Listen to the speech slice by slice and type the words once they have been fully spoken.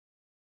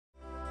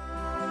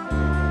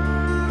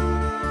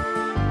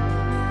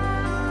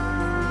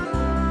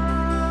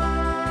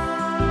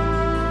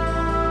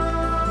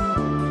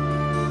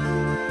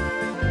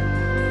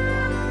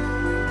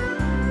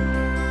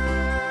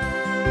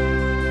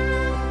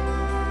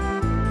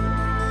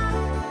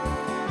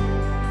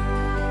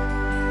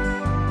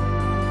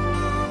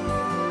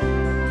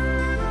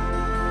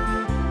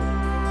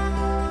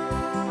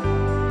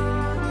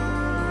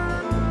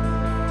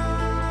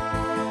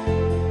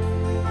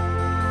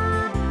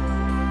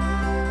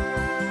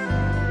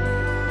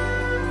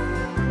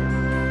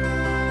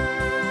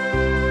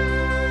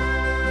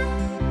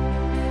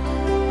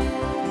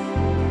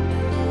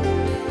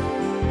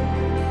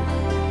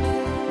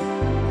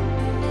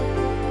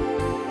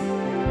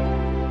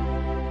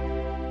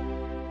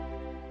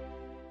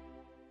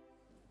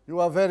You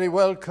are very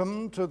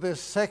welcome to this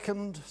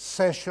second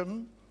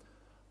session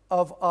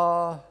of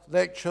our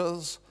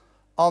lectures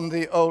on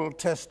the Old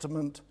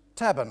Testament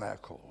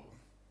tabernacle.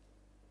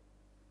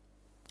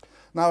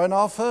 Now, in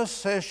our first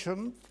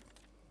session,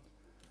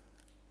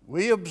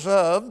 we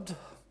observed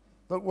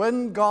that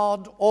when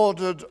God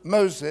ordered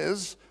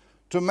Moses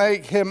to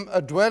make him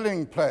a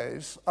dwelling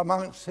place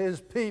amongst his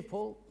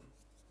people,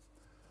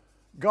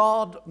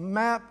 God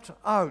mapped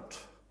out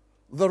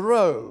the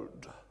road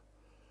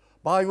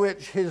by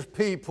which his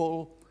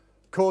people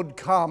could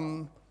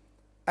come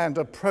and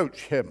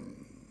approach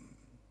him.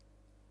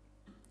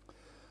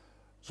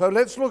 So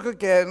let's look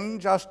again,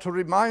 just to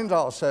remind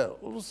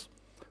ourselves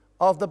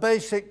of the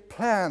basic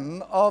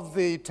plan of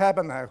the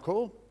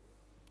tabernacle.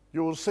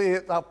 You will see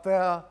it up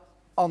there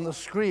on the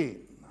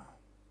screen.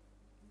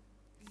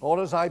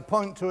 Or as I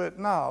point to it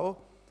now,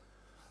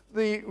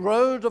 the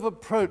road of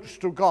approach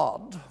to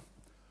God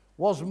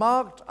was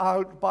marked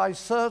out by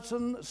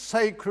certain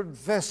sacred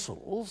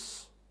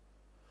vessels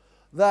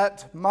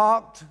that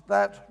marked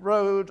that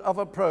road of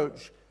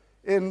approach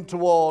in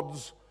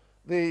towards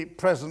the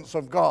presence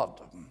of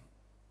God.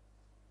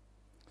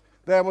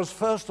 There was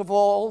first of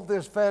all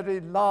this very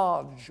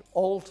large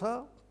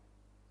altar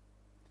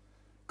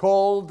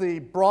called the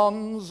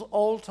bronze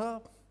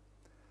altar,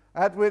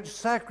 at which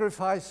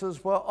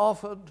sacrifices were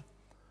offered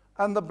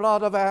and the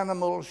blood of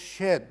animals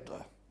shed,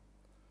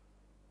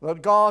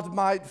 that God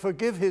might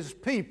forgive his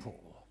people.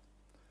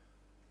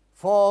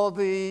 For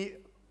the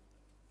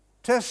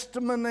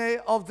testimony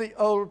of the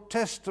Old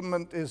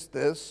Testament is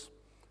this,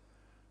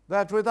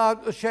 that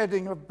without the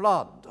shedding of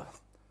blood,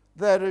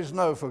 there is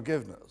no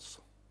forgiveness.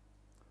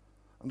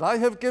 And I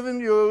have given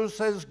you,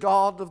 says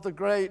God of the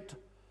great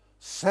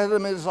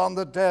ceremonies on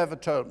the Day of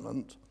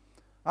Atonement,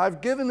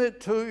 I've given it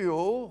to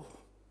you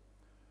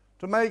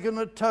to make an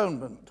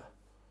atonement,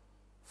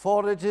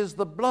 for it is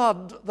the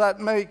blood that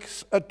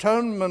makes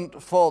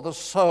atonement for the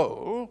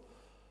soul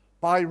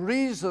by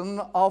reason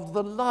of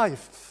the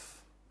life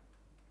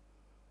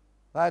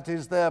that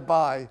is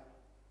thereby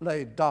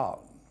laid down.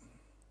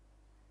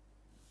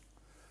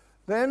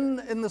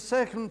 Then, in the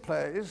second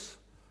place,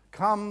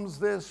 comes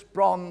this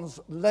bronze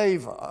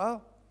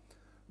laver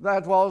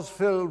that was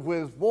filled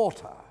with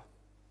water.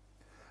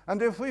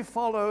 And if we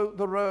follow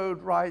the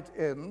road right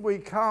in, we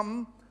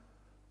come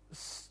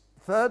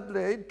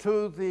thirdly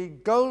to the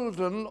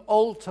golden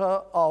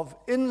altar of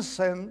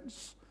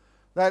incense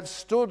that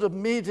stood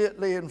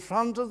immediately in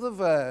front of the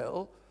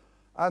veil,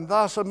 and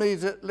thus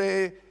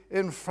immediately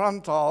in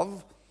front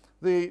of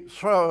the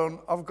throne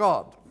of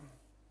God.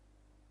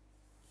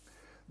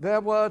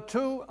 There were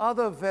two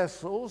other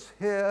vessels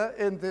here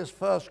in this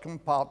first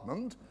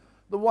compartment,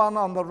 the one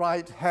on the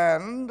right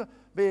hand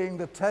being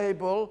the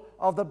table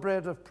of the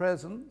bread of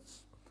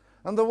presence,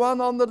 and the one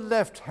on the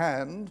left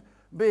hand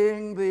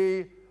being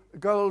the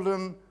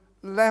golden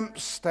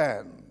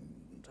lampstand.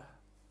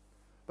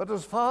 But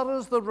as far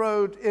as the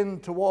road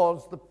in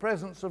towards the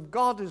presence of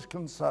God is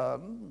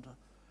concerned,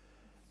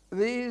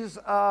 these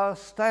are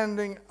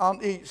standing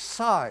on each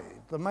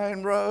side. The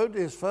main road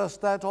is first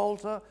that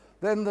altar,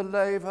 then the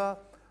laver,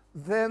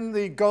 then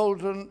the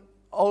golden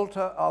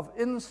altar of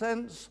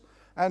incense,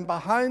 and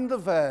behind the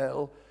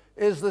veil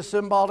is the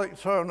symbolic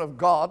throne of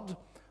God,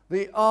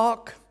 the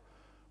ark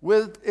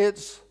with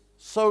its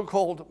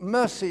so-called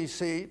mercy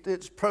seat,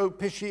 its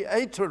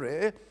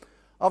propitiatory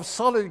of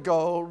solid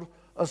gold,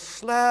 a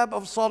slab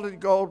of solid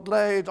gold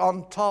laid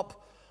on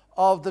top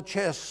of the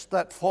chest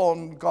that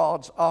formed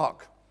God's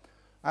ark.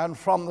 And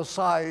from the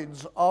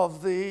sides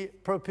of the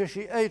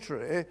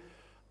propitiatory,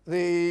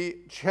 the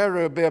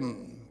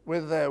cherubim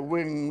with their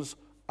wings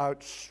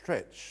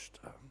outstretched.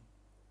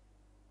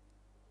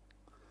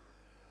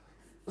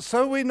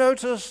 So we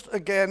noticed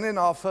again in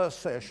our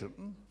first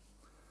session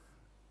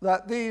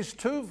that these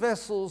two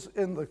vessels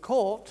in the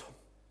court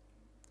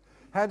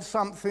had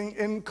something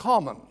in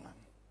common.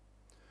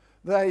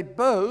 They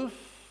both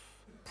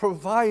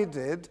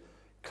provided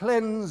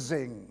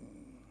cleansing.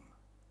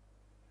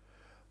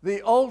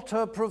 The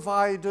altar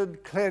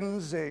provided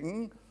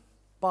cleansing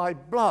by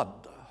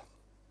blood.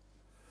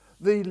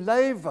 The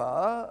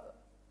laver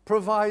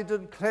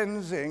provided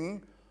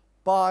cleansing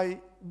by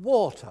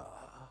water.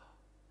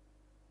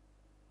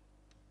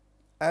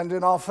 And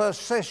in our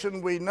first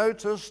session, we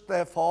noticed,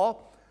 therefore,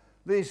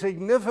 the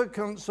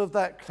significance of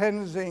that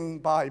cleansing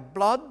by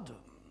blood,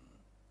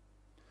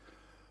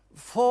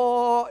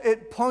 for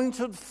it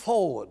pointed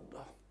forward.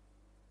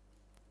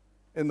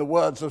 In the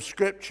words of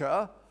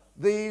Scripture,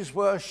 these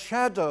were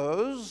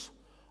shadows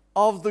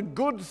of the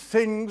good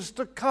things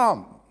to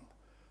come.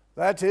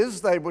 That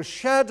is, they were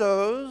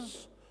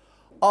shadows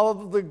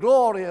of the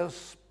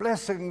glorious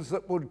blessings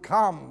that would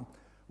come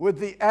with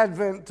the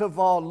advent of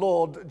our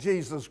Lord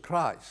Jesus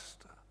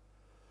Christ.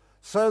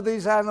 So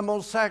these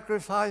animal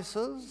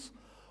sacrifices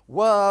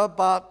were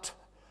but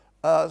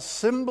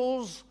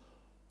symbols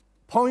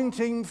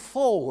pointing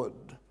forward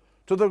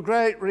to the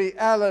great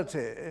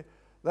reality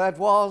that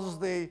was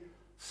the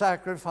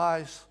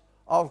sacrifice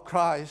of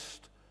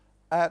Christ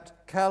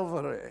at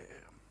Calvary.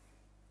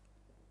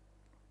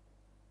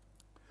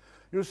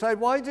 You say,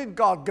 why did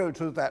God go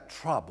to that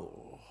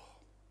trouble?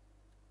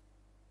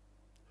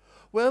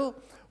 Well,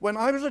 when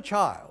I was a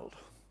child,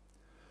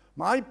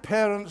 my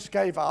parents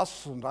gave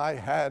us, and I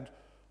had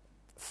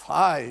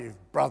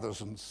 5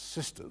 brothers and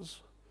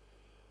sisters,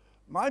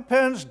 my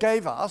parents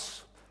gave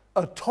us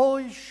a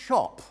toy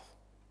shop,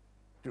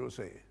 you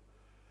see.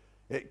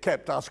 It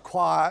kept us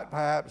quiet,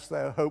 perhaps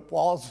their hope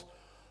was,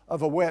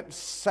 of a wet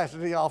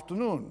Saturday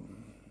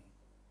afternoon.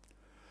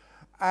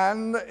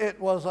 And it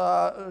was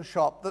a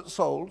shop that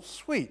sold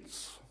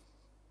sweets,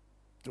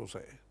 you see.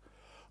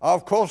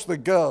 Of course, the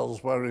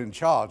girls were in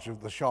charge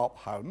of the shop,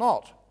 how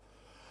not?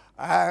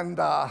 And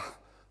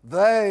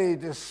they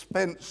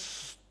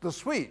dispensed the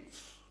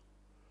sweets.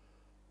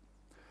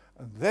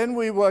 And then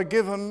we were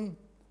given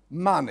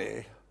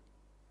money.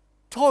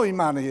 Toy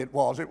money it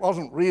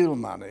wasn't real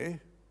money.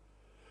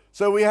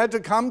 So we had to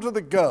come to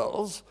the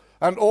girls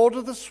and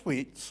order the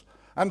sweets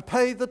and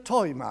pay the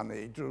toy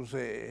money, you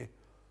see.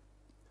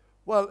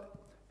 Well,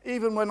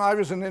 even when I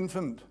was an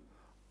infant,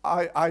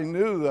 I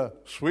knew the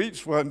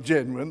sweets weren't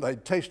genuine. They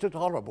tasted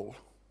horrible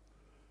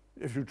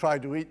if you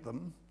tried to eat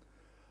them.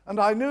 And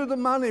I knew the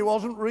money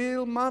wasn't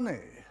real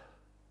money.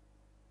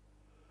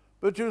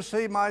 But you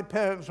see, my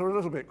parents were a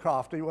little bit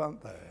crafty,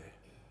 weren't they?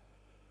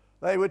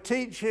 They were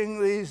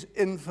teaching these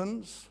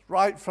infants,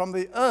 right from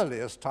the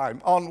earliest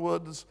time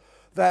onwards,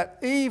 that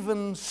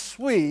even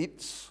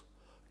sweets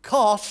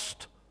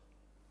cost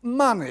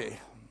money,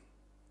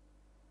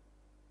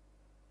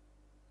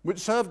 which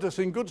served us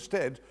in good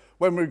stead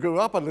when we grew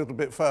up a little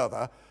bit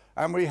further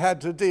and we had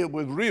to deal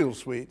with real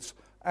sweets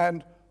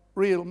and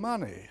real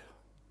money.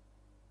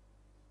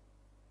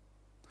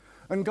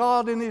 And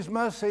God, in his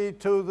mercy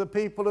to the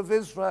people of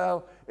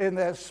Israel in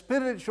their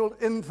spiritual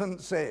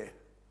infancy,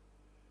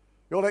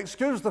 you'll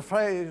excuse the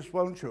phrase,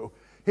 won't you?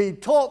 He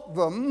taught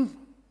them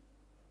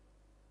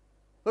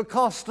the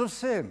cost of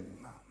sin.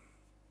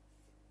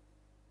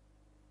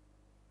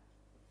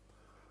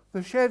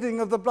 The shedding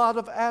of the blood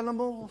of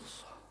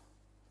animals,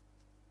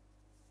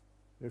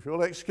 if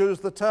you'll excuse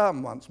the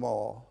term once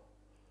more,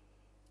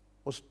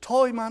 was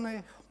toy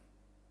money.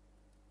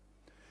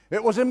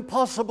 It was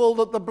impossible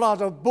that the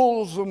blood of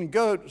bulls and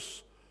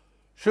goats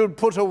should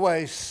put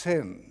away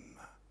sin.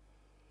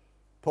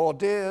 Poor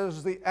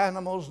dears, the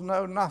animals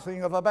know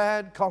nothing of a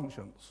bad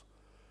conscience.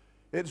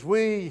 It's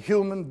we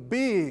human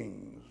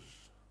beings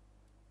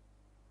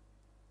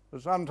who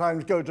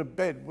sometimes go to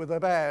bed with a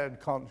bad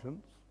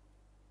conscience.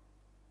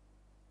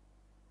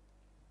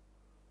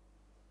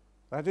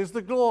 That is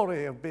the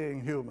glory of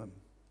being human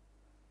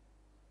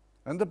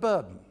and the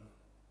burden.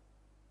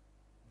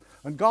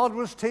 And God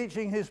was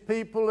teaching his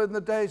people in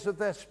the days of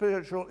their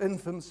spiritual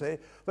infancy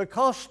the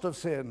cost of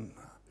sin,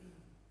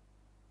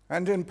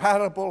 and in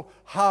parable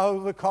how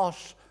the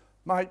cost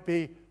might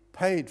be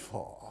paid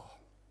for.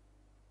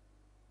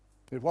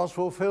 It was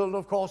fulfilled,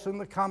 of course, in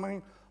the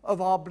coming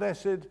of our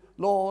blessed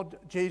Lord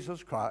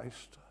Jesus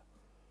Christ,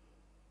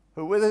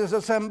 who with his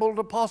assembled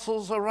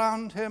apostles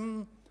around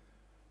him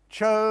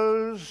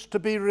chose to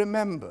be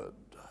remembered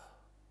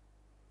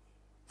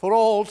for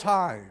all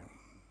time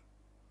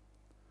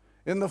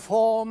in the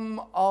form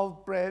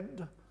of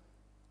bread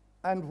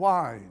and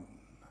wine.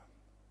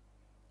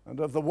 And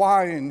of the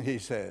wine, he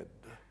said,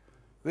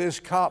 "This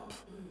cup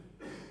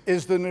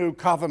is the new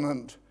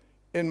covenant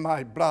in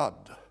my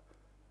blood,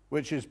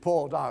 which is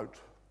poured out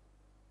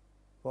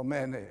for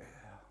many."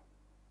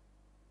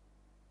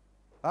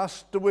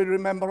 Thus do we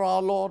remember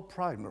our Lord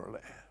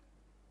primarily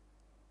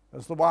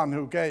as the one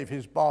who gave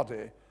his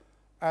body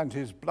and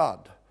his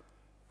blood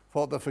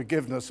for the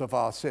forgiveness of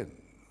our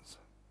sins.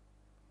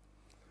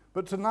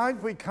 But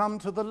tonight we come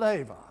to the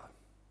laver,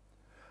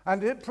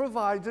 and it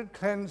provided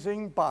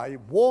cleansing by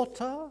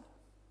water.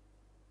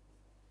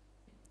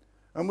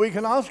 And we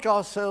can ask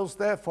ourselves,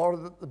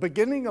 therefore, at the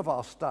beginning of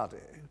our study,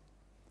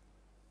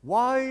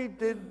 why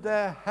did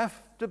there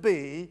have to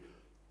be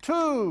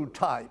 2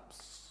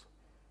 types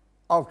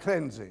of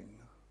cleansing?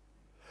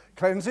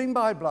 Cleansing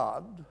by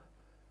blood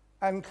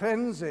and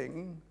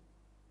cleansing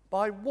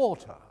by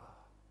water.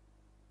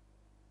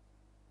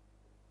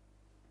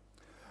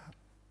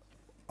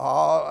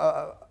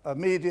 Our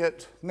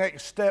immediate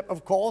next step,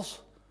 of course,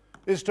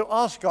 is to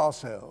ask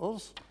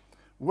ourselves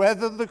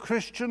whether the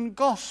Christian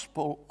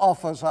gospel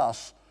offers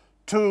us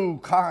 2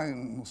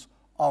 kinds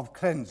of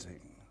cleansing.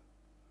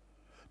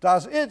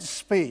 Does it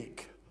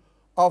speak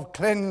of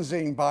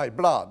cleansing by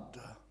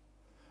blood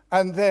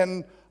and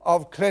then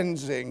of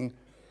cleansing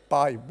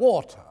by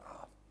water?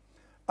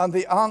 And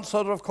the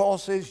answer, of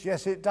course, is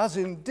yes, it does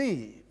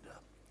indeed.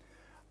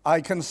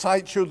 I can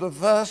cite you the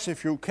verse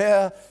if you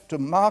care to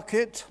mark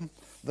it,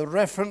 the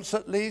reference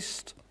at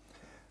least.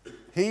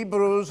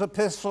 Hebrews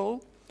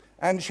epistle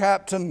and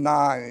chapter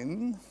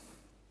 9,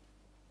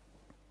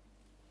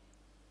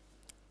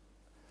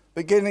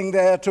 beginning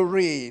there to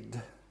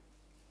read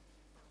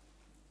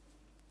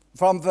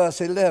from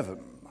verse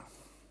 11.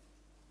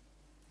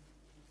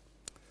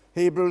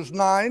 Hebrews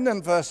 9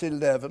 and verse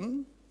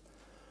 11.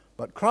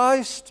 But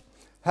Christ,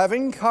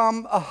 having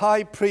come a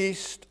high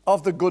priest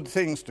of the good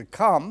things to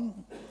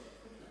come,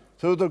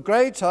 through the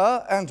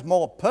greater and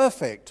more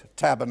perfect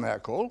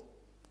tabernacle,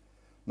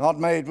 not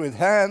made with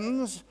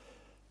hands,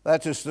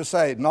 that is to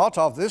say, not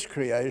of this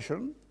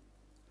creation,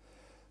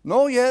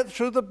 nor yet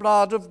through the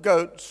blood of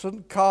goats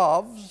and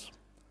calves,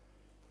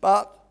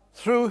 but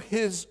through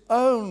his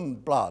own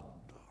blood,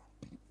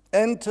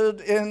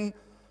 entered in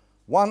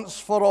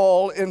once for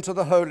all into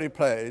the holy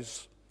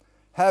place,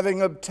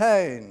 having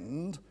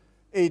obtained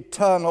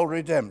eternal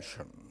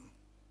redemption.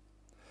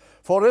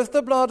 For if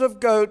the blood of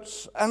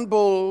goats and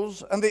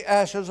bulls and the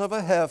ashes of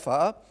a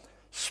heifer,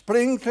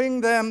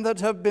 sprinkling them that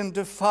have been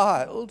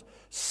defiled,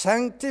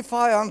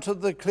 sanctify unto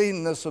the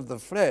cleanness of the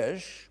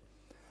flesh,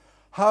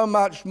 how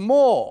much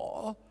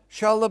more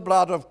shall the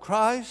blood of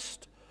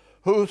Christ,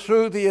 who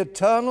through the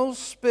eternal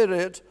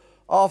Spirit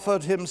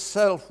offered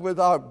himself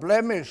without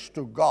blemish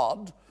to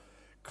God,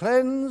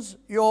 cleanse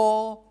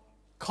your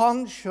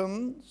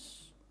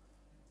conscience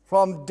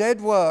from dead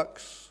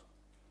works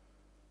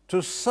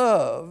to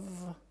serve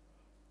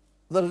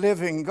the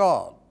living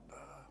God.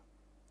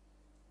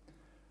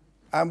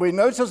 And we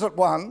notice at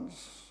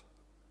once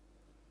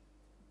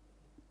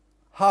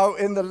how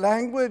in the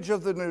language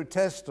of the New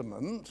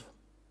Testament,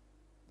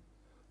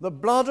 the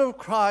blood of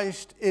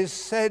Christ is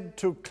said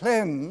to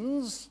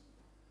cleanse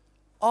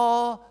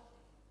our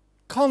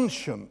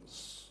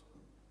conscience.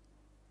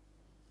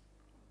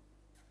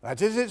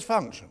 That is its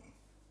function.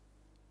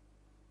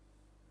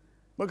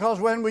 Because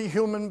when we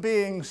human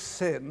beings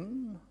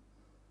sin,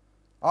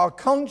 our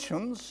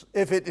conscience,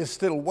 if it is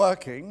still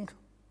working,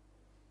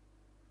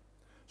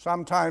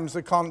 sometimes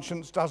the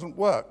conscience doesn't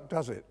work,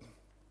 does it?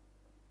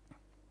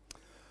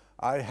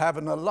 I have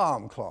an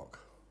alarm clock,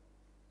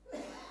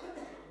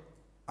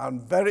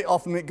 and very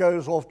often it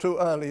goes off too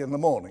early in the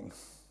morning.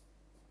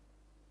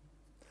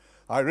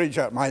 I reach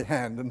out my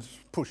hand and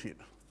push it.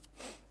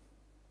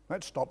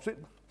 That stops it.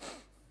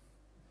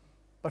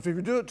 But if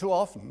you do it too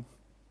often,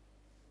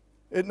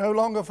 it no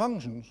longer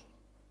functions.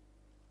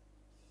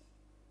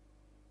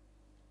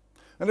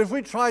 And if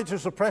we try to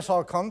suppress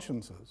our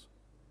consciences,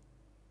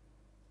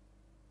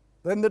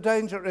 then the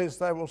danger is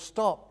they will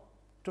stop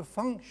to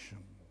function.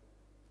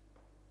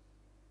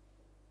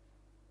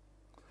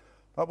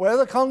 But where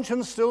the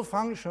conscience still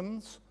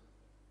functions,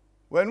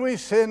 when we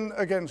sin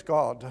against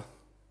God,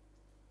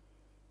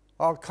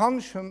 our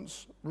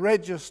conscience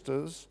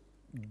registers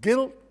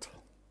guilt.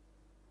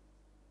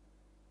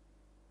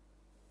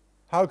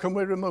 How can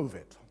we remove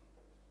it?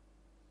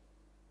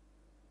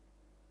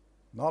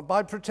 Not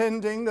by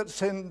pretending that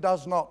sin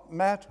does not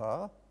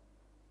matter.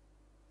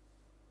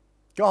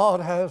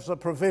 God has a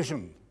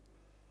provision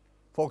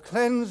for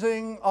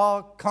cleansing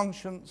our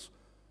conscience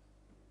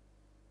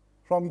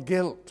from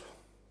guilt.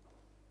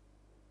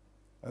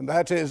 And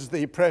that is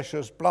the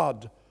precious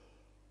blood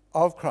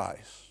of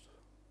Christ.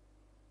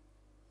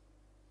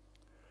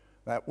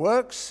 That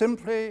works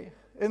simply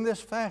in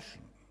this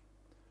fashion.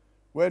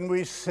 When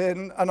we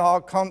sin and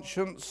our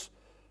conscience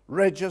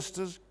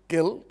registers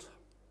guilt,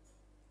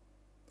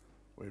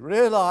 we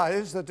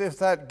realize that if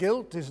that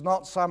guilt is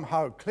not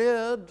somehow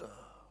cleared,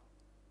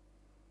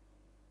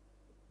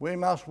 we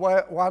must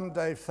one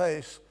day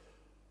face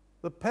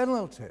the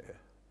penalty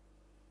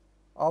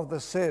of the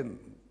sin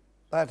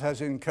that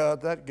has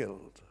incurred that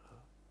guilt.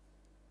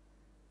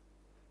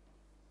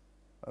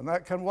 And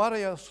that can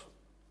worry us.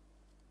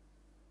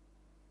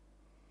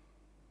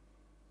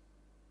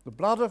 The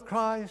blood of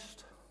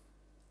Christ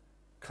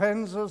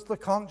cleanses the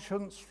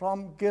conscience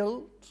from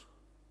guilt,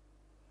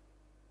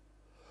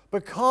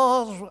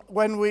 because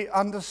when we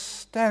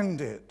understand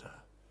it,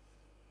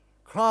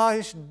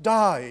 Christ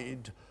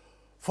died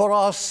for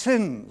our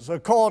sins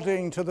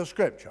according to the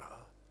Scripture.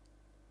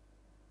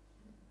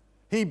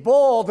 He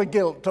bore the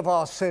guilt of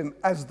our sin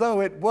as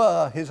though it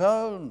were his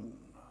own.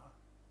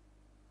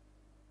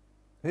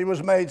 He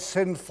was made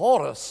sin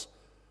for us,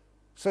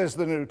 says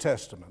the New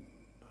Testament.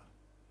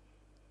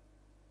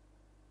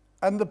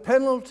 And the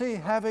penalty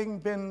having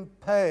been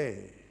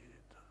paid,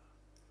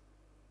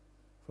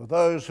 for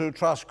those who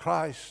trust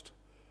Christ,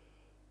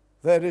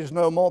 there is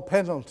no more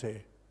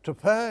penalty to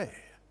pay.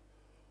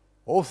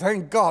 Oh,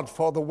 thank God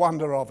for the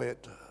wonder of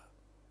it.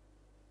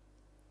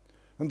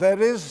 And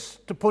there is,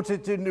 to put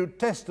it in New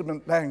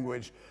Testament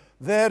language,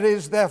 there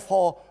is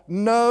therefore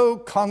no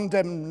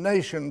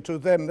condemnation to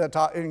them that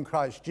are in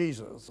Christ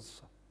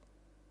Jesus.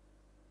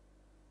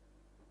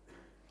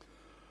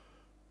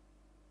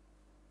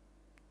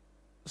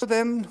 So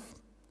then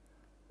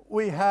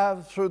we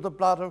have, through the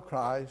blood of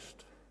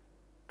Christ,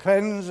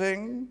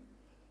 cleansing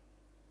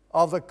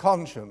of the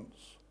conscience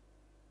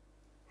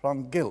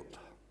from guilt.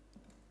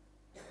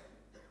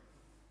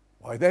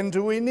 Why then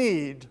do we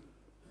need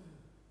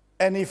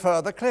any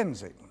further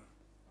cleansing?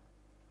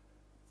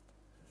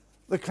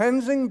 The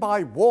cleansing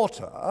by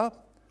water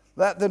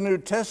that the New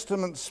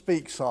Testament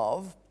speaks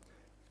of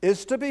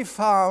is to be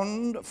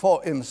found,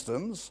 for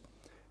instance,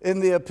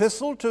 in the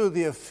Epistle to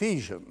the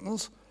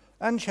Ephesians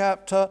and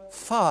chapter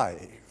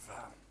 5.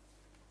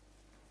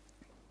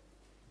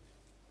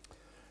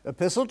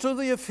 Epistle to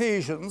the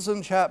Ephesians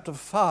in chapter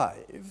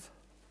 5,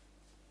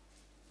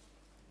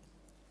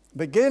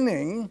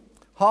 beginning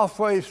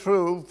halfway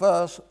through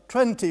verse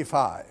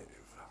 25.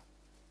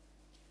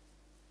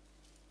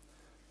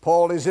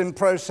 Paul is in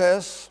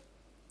process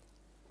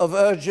of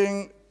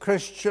urging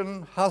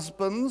Christian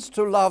husbands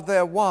to love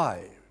their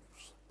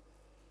wives.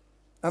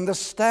 And the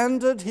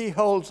standard he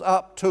holds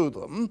up to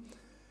them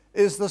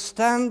is the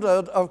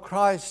standard of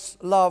Christ's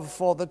love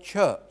for the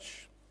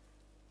church.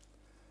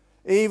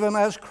 Even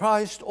as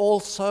Christ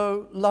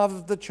also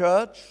loved the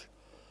church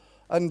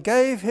and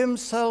gave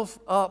himself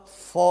up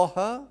for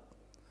her,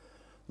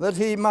 that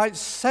he might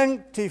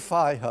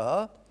sanctify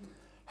her,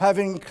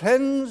 having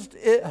cleansed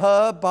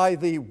her by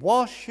the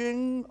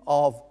washing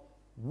of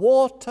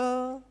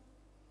water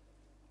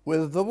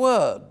with the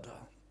word,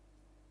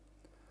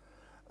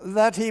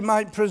 that he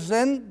might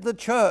present the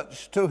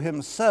church to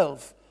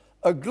himself,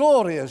 a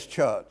glorious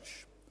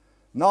church,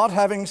 not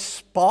having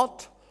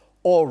spot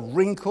or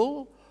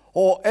wrinkle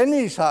or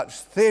any such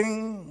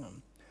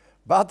thing,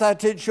 but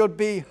that it should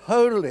be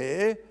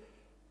holy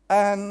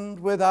and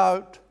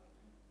without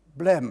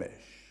blemish.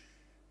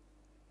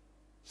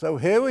 So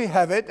here we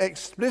have it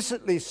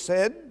explicitly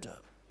said,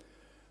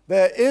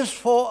 there is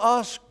for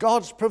us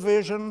God's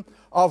provision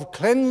of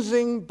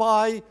cleansing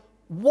by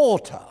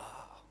water.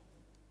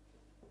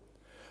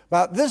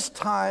 But this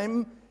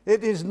time,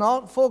 it is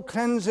not for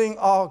cleansing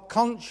our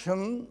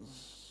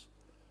conscience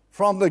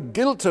from the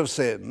guilt of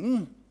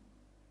sin.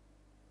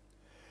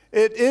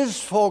 It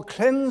is for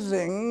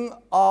cleansing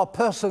our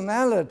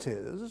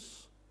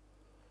personalities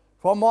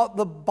from what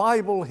the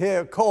Bible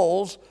here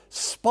calls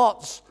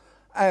spots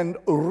and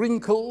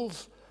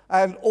wrinkles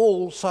and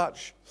all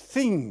such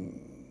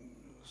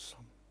things,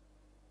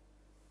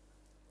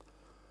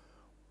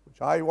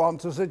 which I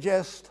want to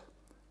suggest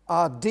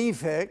are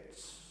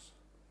defects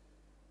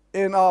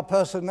in our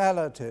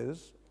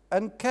personalities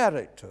and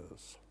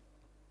characters.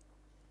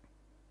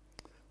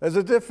 There's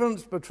a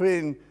difference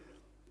between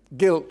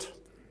guilt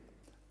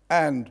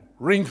and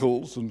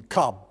wrinkles and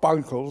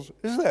carbuncles,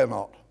 is there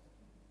not?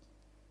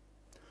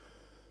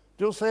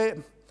 You'll say,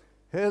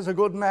 here's a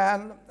good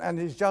man, and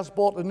he's just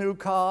bought a new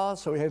car,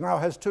 so he now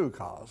has two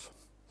cars.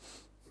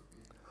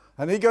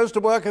 And he goes to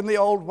work in the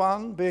old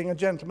one, being a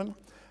gentleman,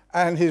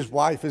 and his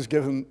wife is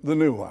given the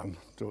new one,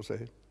 you'll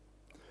see.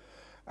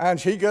 And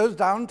she goes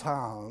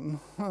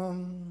downtown,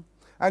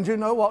 and you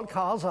know what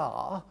cars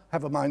are,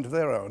 have a mind of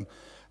their own,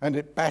 and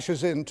it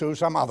bashes into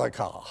some other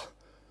car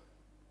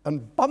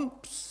and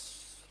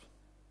bumps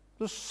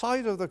the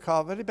side of the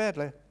car very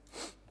badly.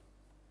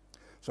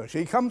 So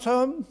she comes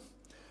home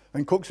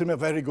and cooks him a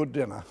very good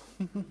dinner.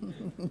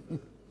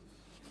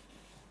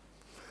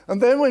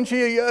 And then when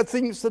she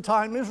thinks the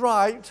time is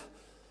right,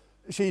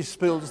 she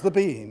spills the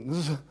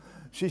beans.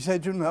 She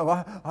said, you know,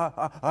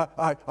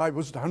 I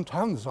was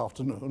downtown this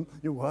afternoon.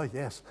 You were,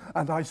 yes.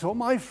 And I saw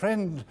my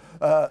friend,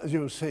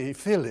 you see,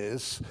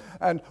 Phyllis.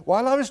 And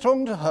while I was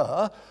talking to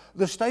her,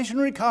 the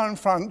stationary car in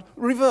front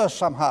reversed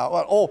somehow.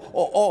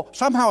 Or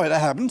somehow it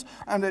happened,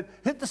 and it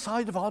hit the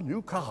side of our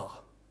new car.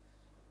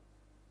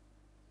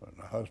 And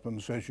the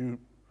husband says, you're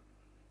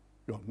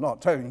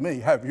not telling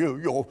me, have you?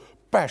 You'll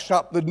bash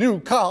up the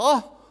new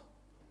car.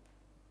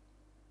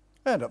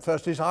 And at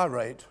first he's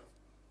irate.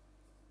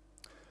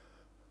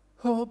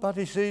 Oh, but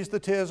he sees the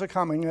tears are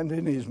coming, and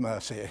in his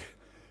mercy,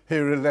 he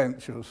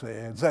relents, you'll see,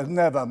 and says,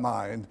 never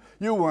mind.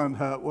 You weren't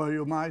hurt, were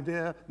you, my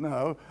dear?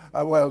 No.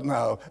 Well,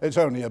 no, it's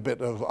only a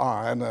bit of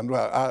iron, and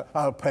well,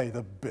 I'll pay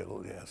the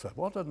bill, yes.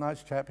 What a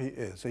nice chap he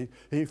is.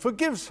 He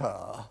forgives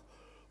her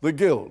the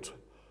guilt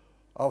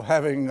of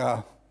having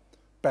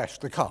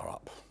bashed the car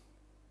up.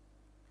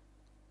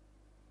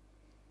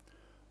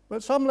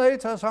 But some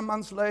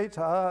months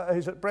later,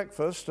 he's at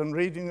breakfast and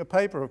reading the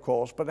paper, of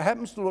course, but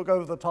happens to look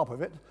over the top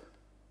of it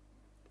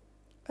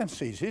and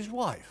sees his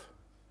wife.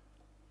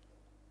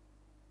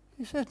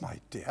 He said, my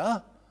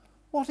dear,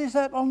 what is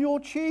that on your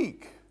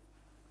cheek?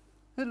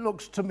 It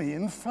looks to me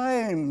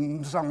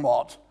inflamed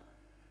somewhat.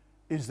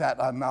 Is that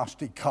a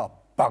nasty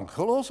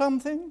carbuncle or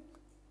something?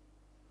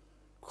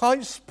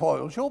 Quite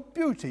spoils your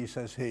beauty,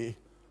 says he.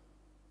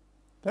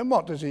 Then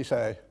what does he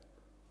say?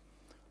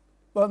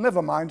 Well,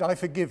 never mind, I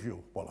forgive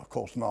you. Well, of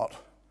course not.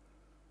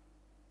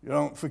 You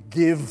don't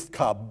forgive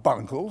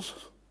carbuncles.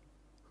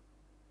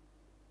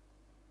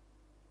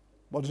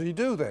 What does he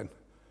do then?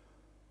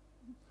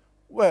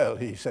 Well,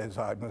 he says,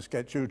 I must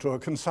get you to a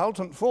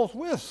consultant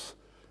forthwith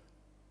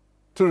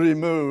to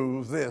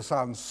remove this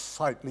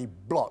unsightly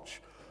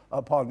blotch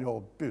upon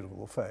your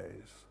beautiful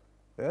face.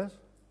 Yes?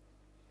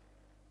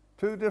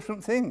 Two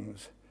different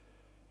things.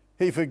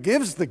 He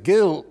forgives the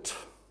guilt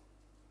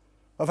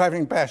of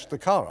having bashed the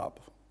car up.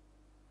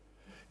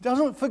 He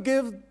doesn't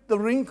forgive the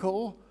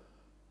wrinkle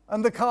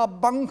and the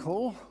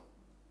carbuncle.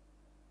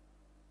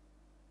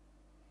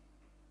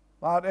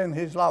 But in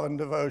his love and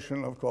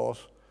devotion, of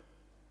course,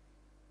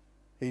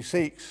 he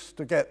seeks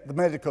to get the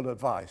medical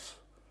advice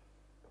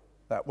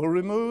that will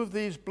remove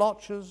these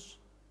blotches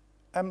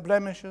and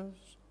blemishes.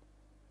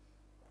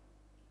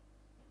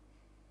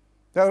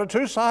 There are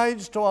two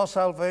sides to our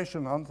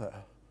salvation, aren't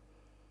there?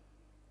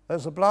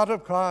 There's the blood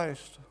of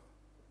Christ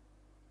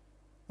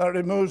that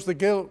removes the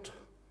guilt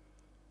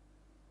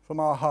from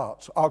our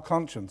hearts, our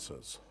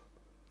consciences.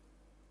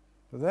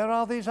 But there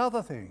are these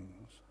other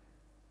things.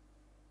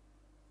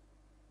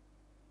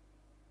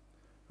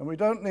 And we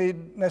don't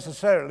need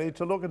necessarily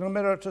to look in the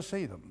mirror to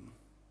see them.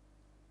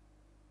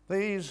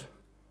 These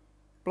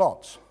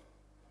blots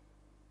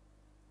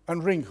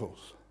and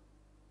wrinkles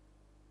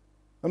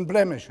and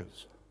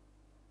blemishes,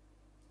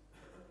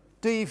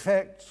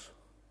 defects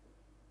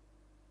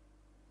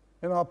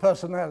in our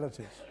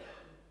personalities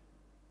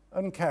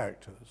and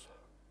characters.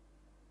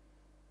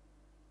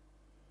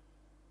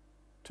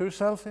 Too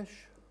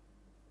selfish?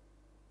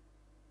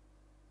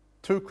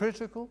 Too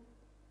critical?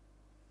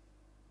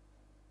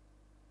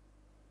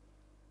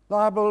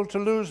 Liable to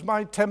lose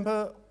my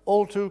temper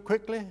all too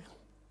quickly?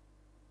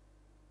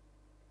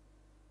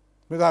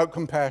 Without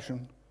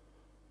compassion?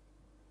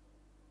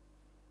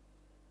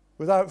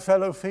 Without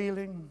fellow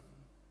feeling?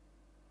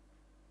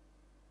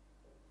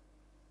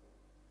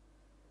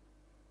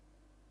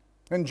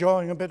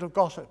 Enjoying a bit of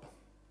gossip?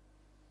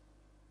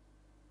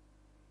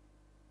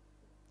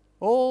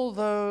 All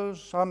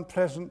those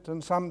unpleasant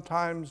and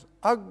sometimes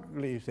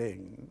ugly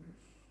things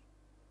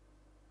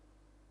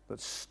that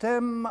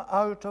stem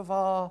out of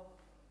our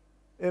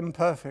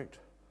imperfect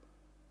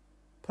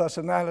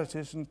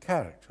personalities and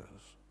characters,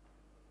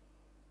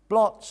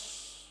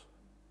 blots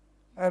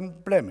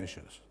and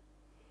blemishes.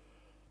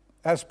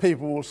 As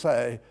people will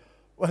say,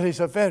 well, he's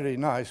a very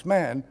nice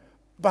man,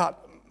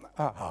 but,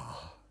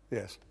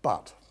 yes,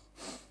 but.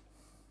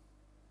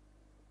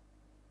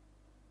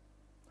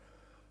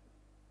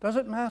 Does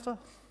it matter?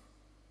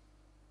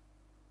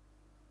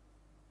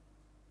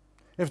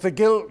 If the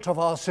guilt of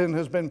our sin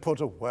has been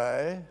put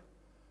away,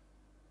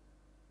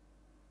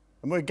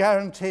 and we're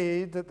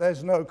guaranteed that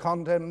there's no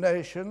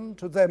condemnation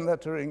to them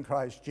that are in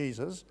Christ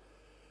Jesus,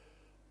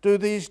 do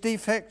these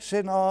defects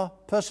in our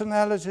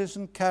personalities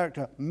and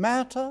character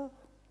matter?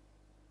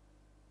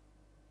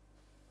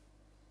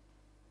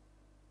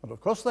 Well,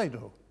 of course they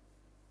do.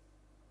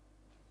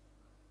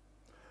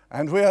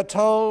 And we are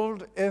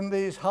told in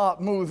these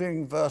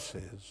heart-moving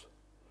verses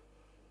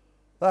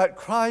that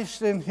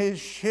Christ, in his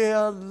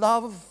sheer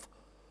love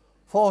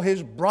for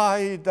his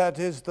bride, that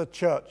is the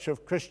church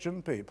of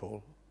Christian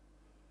people,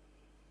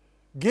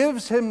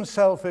 gives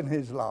himself in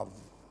his love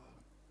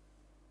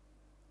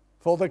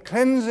for the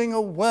cleansing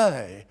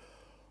away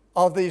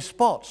of these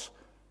spots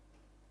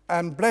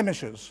and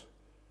blemishes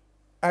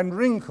and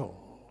wrinkles,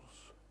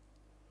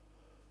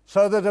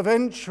 so that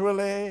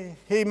eventually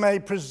he may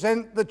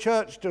present the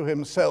church to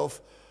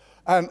himself,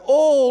 an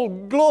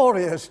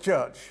all-glorious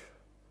church,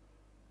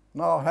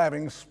 not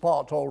having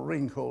spot or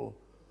wrinkle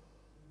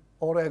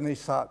or any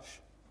such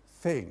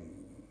thing.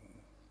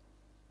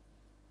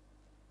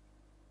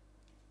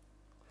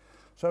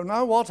 So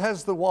now what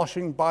has the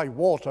washing by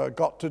water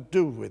got to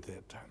do with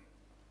it?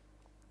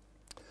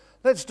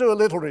 Let's do a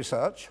little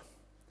research,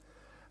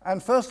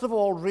 and first of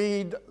all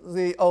read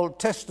the Old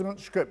Testament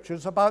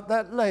scriptures about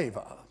that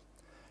laver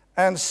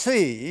and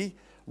see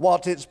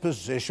what its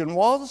position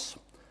was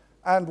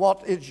and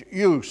what its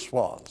use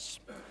was.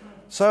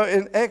 So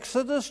in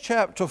Exodus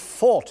chapter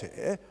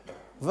 40,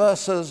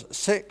 verses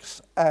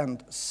 6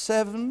 and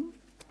 7,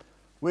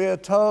 we are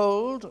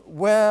told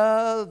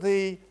where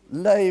the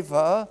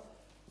laver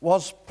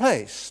was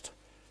placed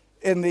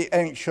in the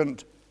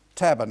ancient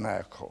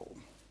tabernacle.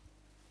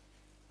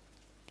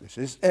 This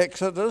is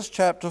Exodus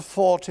chapter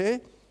 40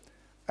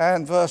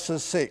 and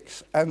verses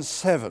 6 and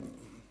 7.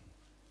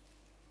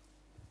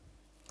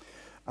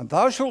 And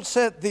thou shalt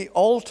set the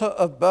altar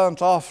of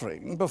burnt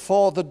offering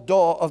before the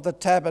door of the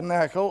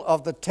tabernacle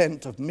of the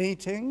tent of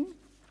meeting,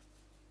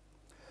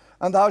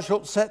 and thou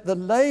shalt set the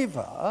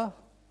laver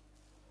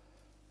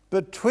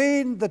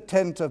between the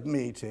tent of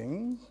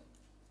meeting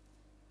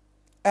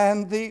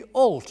and the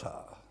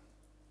altar.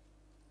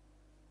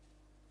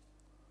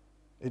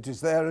 It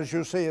is there as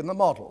you see in the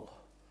model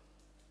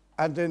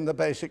and in the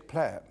basic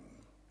plan.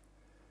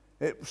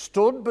 It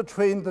stood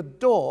between the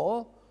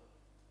door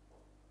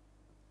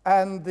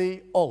and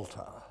the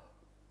altar.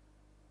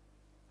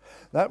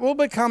 That will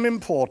become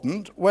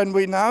important when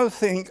we now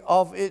think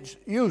of its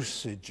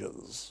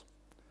usages.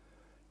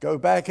 Go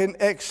back in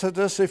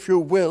Exodus, if you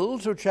will,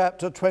 to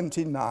chapter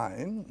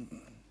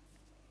 29.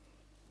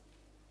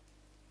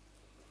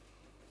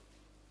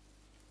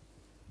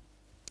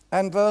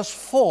 And verse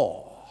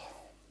 4.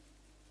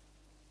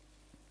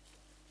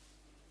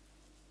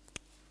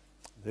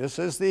 This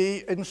is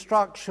the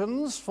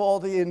instructions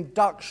for the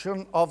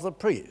induction of the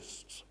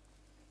priests.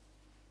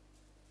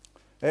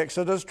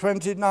 Exodus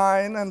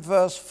 29 and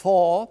verse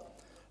 4,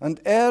 and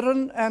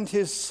Aaron and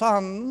his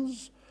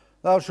sons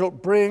thou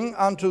shalt bring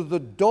unto the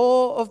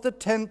door of the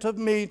tent of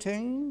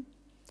meeting,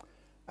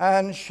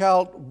 and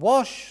shalt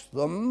wash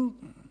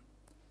them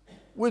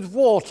with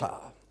water.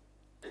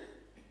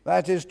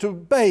 That is, to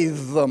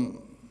bathe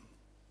them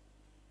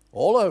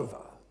all over.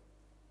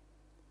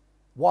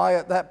 Why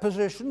at that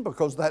position?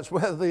 Because that's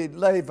where the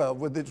laver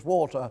with its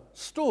water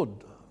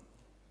stood.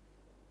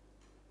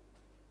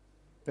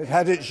 It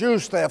had its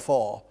use,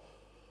 therefore,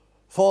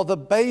 for the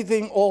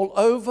bathing all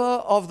over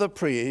of the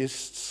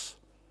priests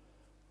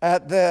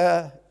at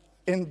their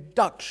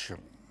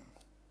induction.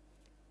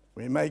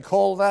 We may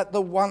call that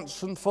the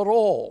once and for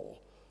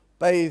all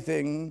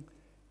bathing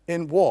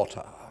in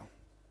water.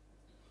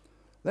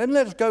 Then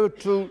let's go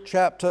to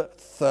chapter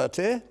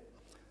 30,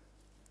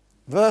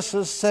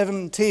 verses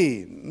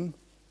 17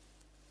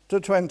 to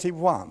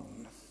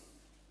 21.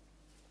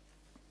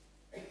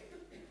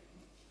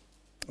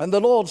 And the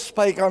Lord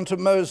spake unto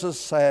Moses,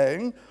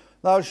 saying,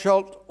 Thou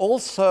shalt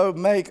also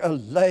make a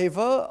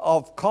laver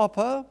of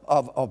copper,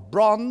 of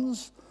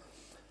bronze,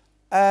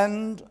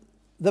 and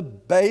the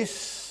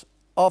base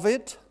of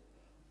it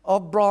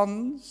of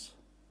bronze,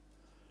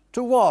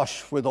 to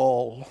wash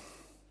withal.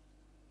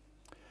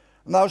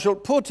 And thou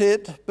shalt put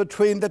it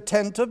between the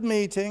tent of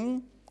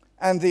meeting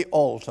and the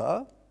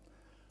altar,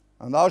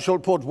 and thou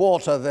shalt put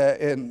water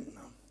therein.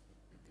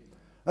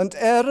 And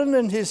Aaron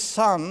and his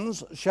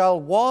sons shall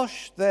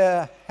wash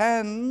their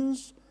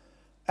hands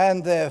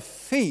and their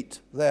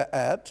feet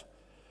thereat.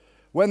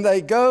 When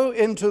they go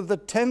into the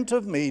tent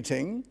of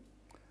meeting,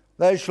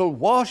 they shall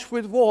wash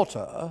with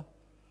water,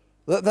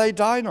 that they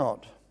die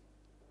not.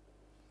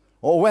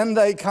 Or when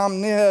they come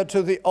near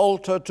to the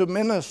altar to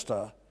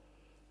minister,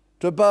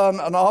 to burn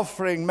an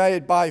offering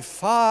made by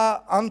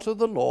fire unto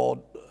the Lord,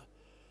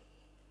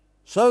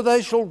 so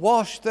they shall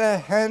wash their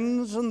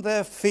hands and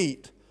their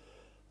feet,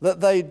 that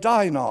they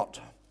die not.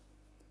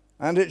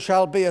 And it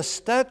shall be a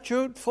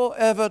statute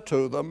forever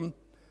to them,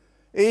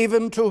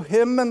 even to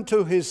him and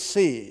to his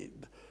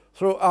seed,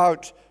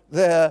 throughout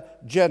their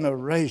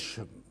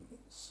generations.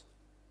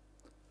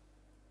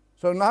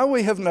 So now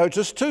we have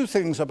noticed two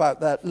things about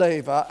that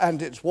laver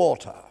and its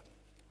water.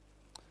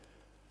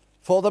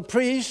 For the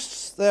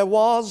priests, there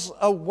was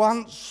a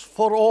once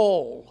for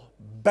all,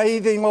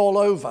 bathing all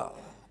over,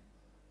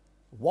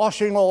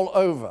 washing all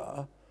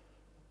over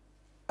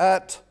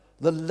at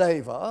the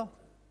laver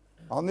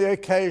on the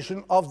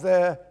occasion of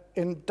their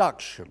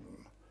induction.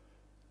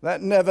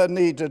 That never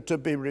needed to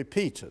be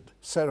repeated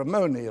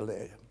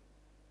ceremonially.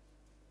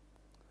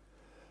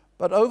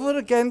 But over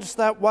against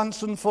that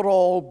once and for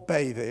all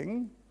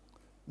bathing,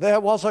 there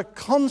was a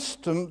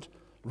constant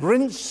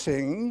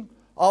rinsing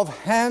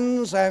of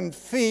hands and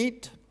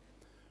feet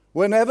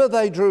whenever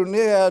they drew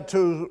near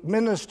to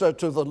minister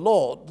to the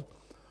Lord,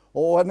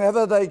 or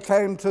whenever they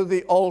came to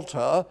the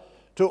altar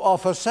to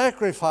offer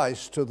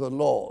sacrifice to the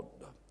Lord.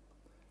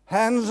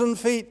 Hands and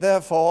feet,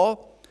 therefore,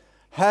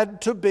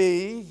 had to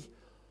be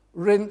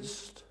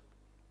rinsed,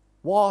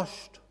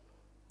 washed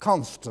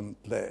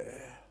constantly.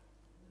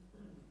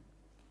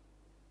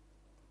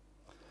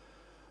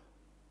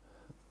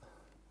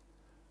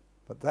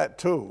 But that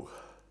too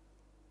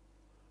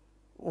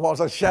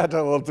was a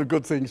shadow of the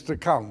good things to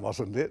come,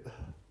 wasn't it?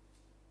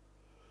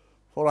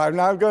 For I'm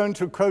now going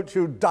to quote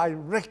you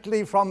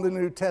directly from the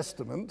New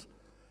Testament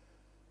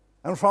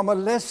and from a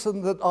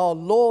lesson that our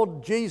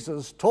Lord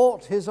Jesus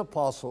taught his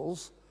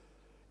apostles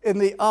in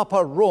the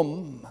upper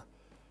room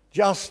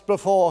just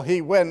before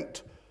he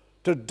went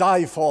to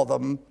die for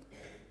them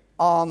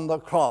on the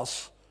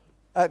cross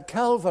at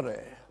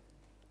Calvary.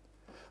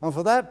 And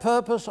for that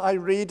purpose, I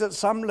read at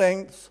some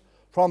length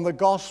from the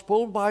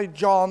Gospel by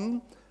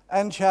John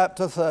and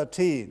chapter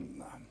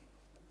 13.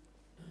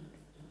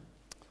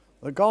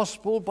 The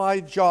Gospel by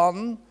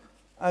John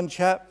and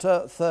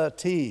chapter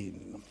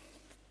 13.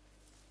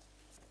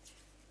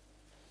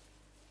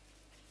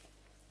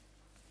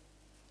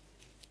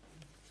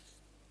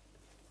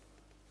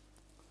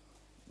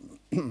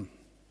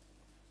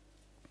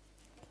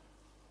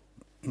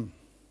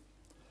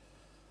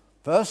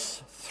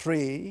 Verse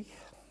 3,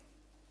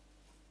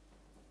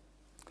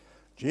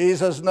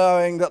 Jesus,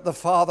 knowing that the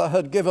Father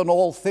had given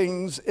all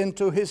things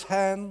into his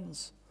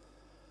hands,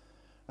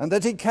 and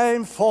that he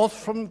came forth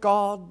from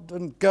God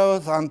and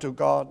goeth unto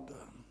God,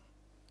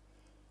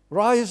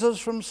 rises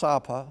from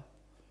supper,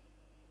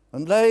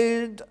 and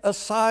laid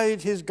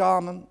aside his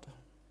garment,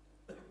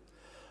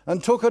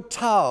 and took a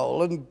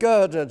towel and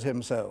girded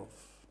himself.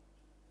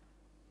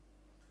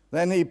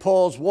 Then he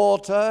pours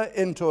water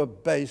into a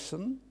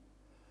basin,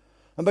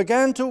 and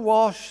began to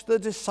wash the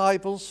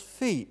disciples'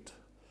 feet,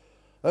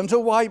 and to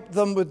wipe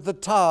them with the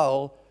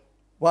towel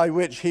by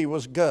which he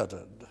was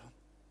girded.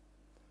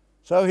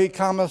 So he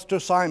cometh to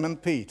Simon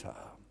Peter.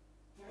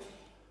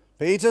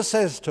 Peter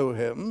says to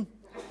him,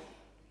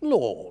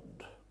 Lord,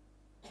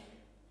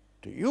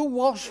 do you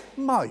wash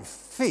my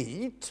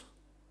feet?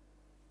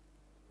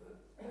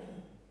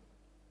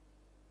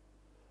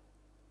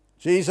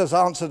 Jesus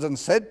answered and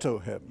said to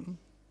him,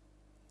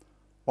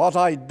 What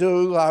I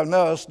do thou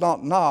knowest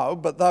not now,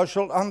 but thou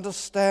shalt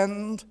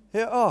understand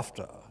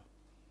hereafter.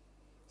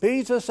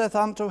 Peter saith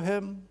unto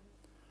him,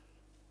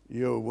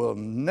 You will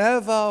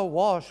never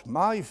wash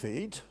my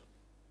feet.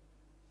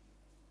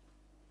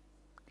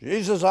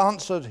 Jesus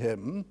answered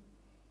him,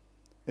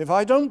 If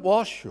I don't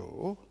wash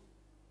you,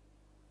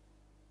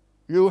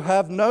 you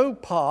have no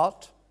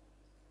part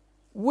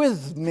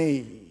with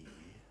me.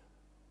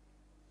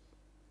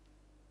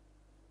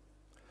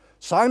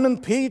 Simon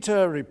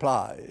Peter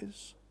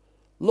replies,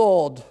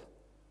 Lord,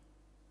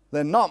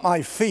 then not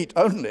my feet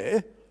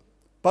only,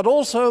 but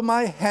also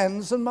my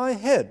hands and my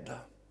head.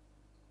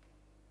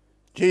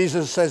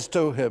 Jesus says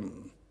to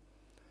him,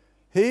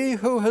 "He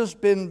who has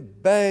been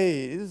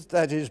bathed,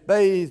 that is,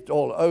 bathed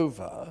all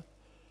over,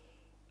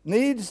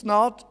 needs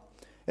not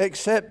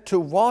except to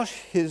wash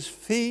his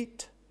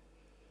feet,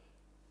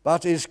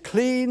 but is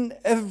clean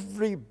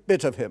every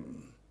bit of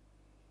him.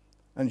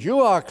 And you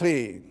are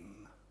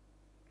clean,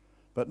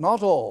 but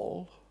not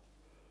all,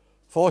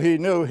 for he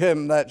knew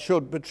him that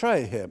should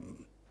betray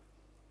him.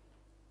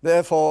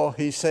 Therefore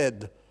he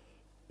said,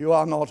 you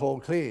are not all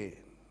clean."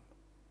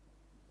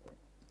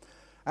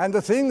 And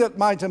the thing that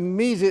might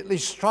immediately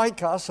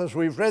strike us as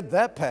we've read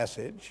that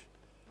passage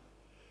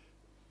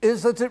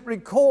is that it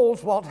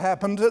recalls what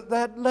happened at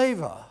that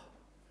laver.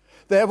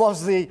 There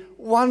was the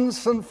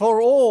once and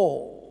for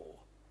all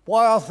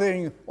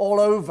bathing all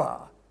over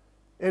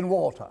in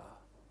water,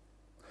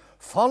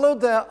 followed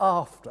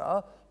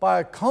thereafter by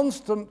a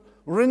constant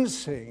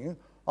rinsing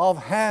of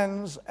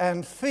hands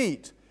and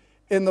feet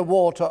in the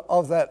water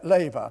of that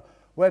laver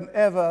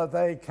whenever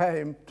they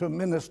came to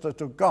minister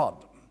to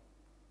God.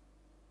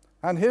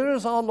 And here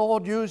is our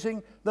Lord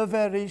using the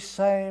very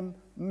same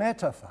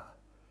metaphor.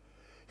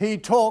 He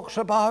talks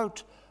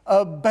about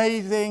a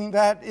bathing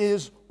that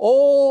is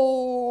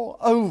all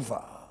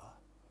over,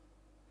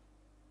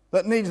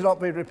 that needs not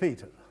be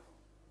repeated.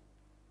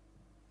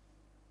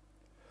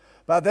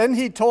 But then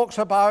he talks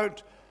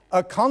about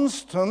a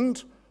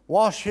constant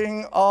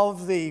washing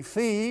of the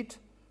feet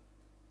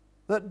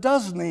that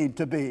does need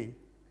to be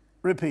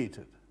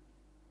repeated.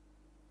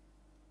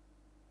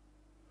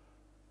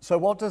 So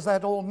what does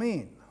that all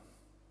mean?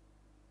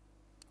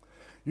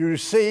 You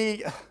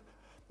see,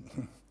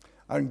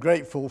 I'm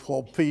grateful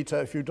for Peter,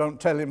 if you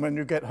don't tell him when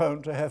you get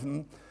home to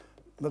heaven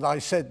that I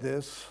said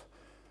this,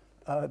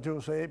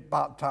 do see,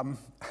 but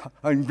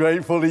I'm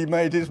grateful he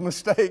made his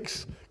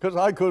mistakes, because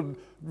I could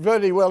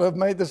very well have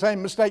made the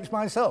same mistakes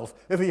myself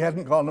if he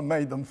hadn't gone and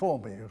made them for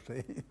me, you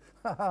see.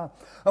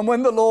 And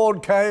when the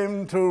Lord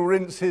came to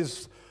rinse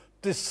his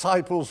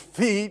disciples'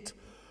 feet,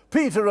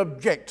 Peter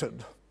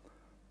objected.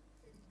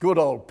 Good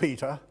old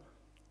Peter.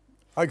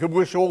 I could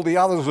wish all the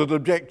others had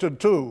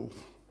objected too.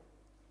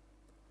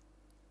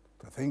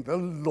 To think the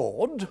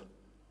Lord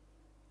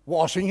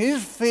washing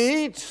his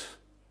feet,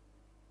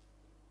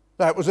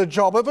 that was a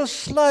job of a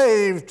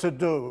slave to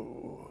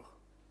do.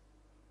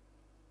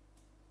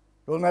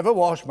 "You'll never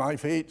wash my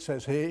feet,"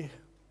 says he.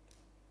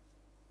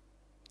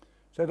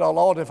 Said, "Oh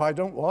Lord, if I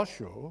don't wash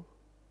you,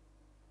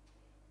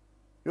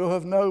 you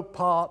have no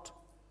part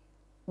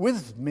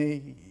with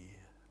me."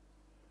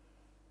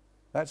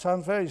 That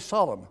sounds very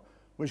solemn.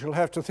 We shall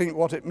have to think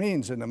what it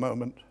means in a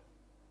moment.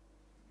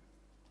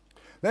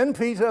 Then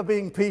Peter,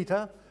 being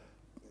Peter,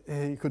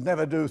 he could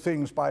never do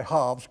things by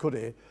halves, could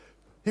he?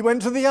 He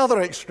went to the other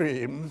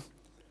extreme.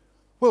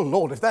 "Well,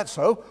 Lord, if that's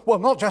so, well,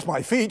 not just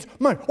my feet,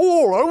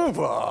 all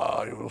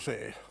over, you will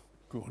see."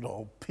 Good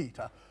old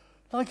Peter.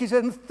 Like his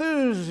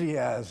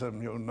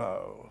enthusiasm, you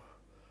know.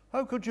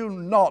 How could you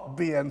not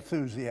be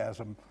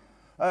enthusiastic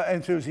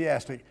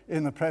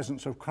in the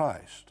presence of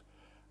Christ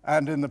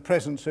and in the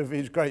presence of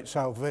his great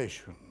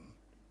salvation?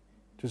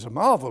 It is a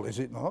marvel, is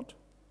it not?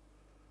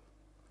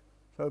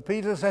 So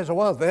Peter says,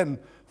 well then,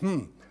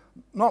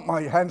 not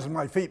my hands and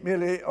my feet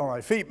merely, or my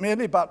feet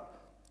merely, but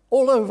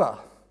all over.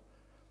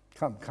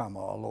 Come,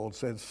 our Lord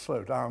said,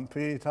 slow down,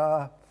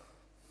 Peter.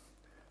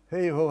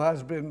 He who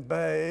has been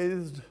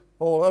bathed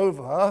all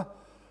over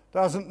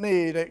doesn't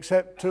need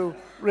except to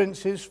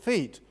rinse his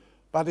feet,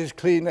 but is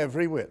clean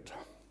every whit.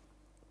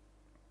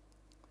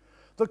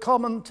 The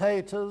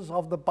commentators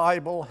of the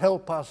Bible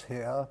help us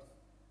here.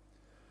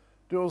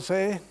 Do you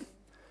see?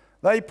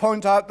 They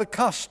point out the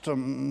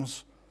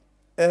customs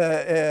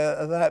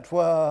that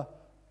were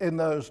in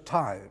those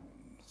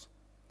times.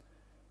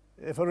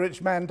 If a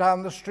rich man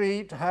down the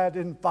street had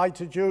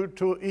invited you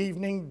to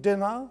evening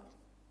dinner,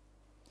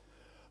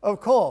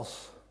 of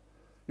course,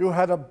 you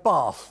had a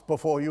bath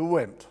before you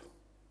went.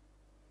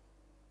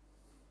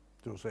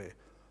 Do you see?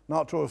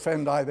 Not to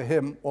offend either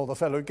him or the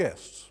fellow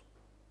guests.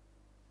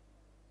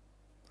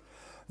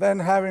 Then,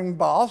 having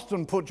bathed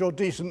and put your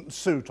decent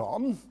suit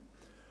on,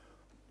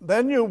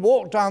 then you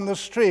walk down the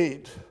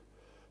street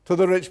to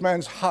the rich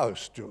man's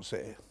house, do you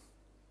see?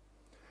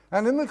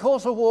 And in the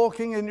course of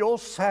walking in your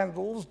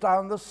sandals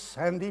down the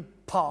sandy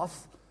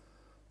path,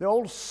 the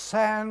old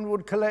sand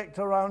would collect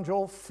around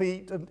your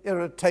feet and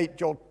irritate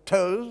your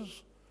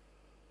toes.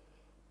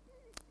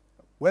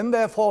 When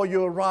therefore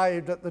you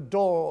arrived at the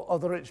door of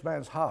the rich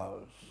man's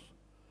house,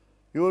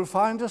 you will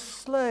find a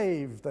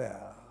slave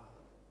there.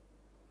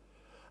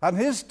 And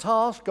his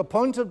task,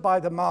 appointed by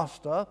the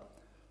master,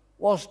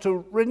 was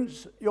to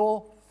rinse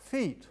your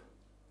feet,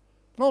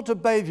 not to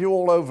bathe you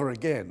all over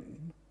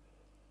again,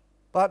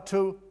 but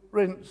to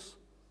rinse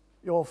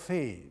your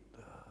feet.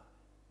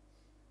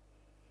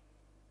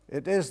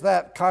 It is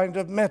that kind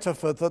of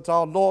metaphor that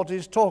our Lord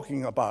is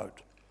talking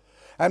about,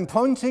 and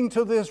pointing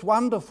to this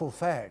wonderful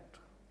fact.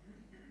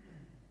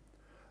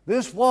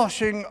 This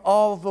washing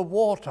of the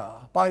water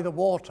by the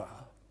water,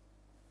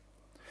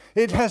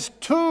 it has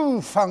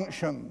two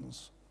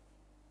functions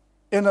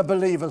in a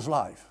believer's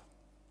life.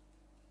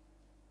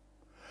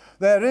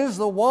 There is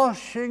the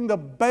washing, the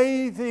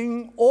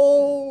bathing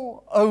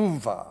all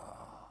over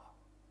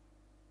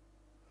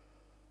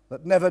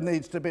that never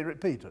needs to be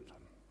repeated.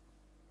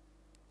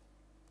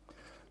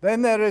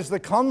 Then there is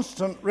the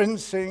constant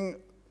rinsing,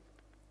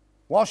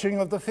 washing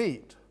of the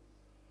feet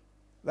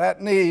that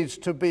needs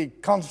to be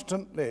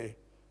constantly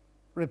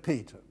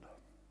repeated.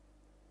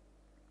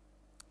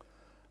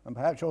 And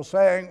perhaps you're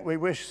saying, we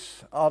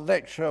wish our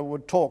lecture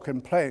would talk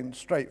in plain,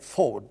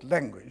 straightforward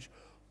language.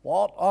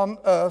 What on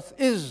earth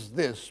is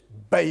this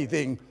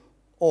bathing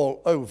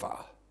all over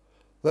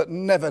that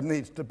never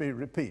needs to be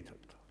repeated?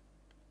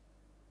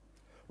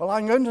 Well,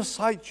 I'm going to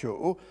cite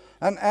you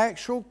an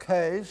actual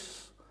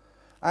case,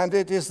 and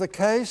it is the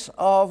case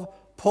of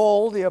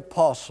Paul the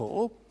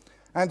Apostle,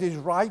 and he's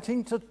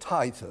writing to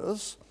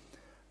Titus,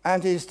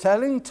 and he's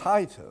telling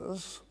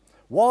Titus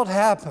what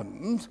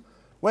happened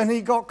when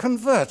he got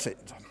converted.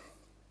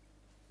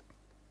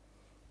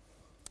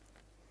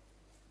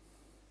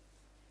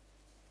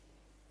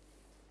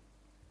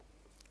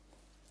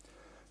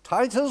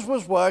 Titus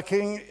was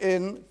working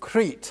in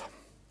Crete.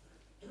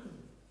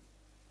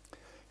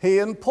 He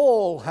and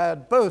Paul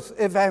had both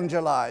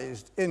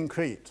evangelized in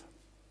Crete.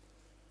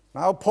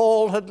 Now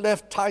Paul had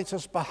left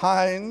Titus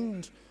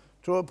behind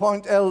to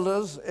appoint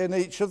elders in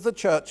each of the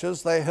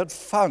churches they had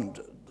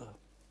founded.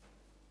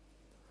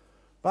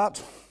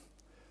 But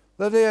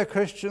the dear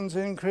Christians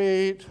in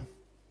Crete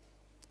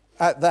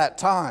at that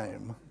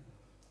time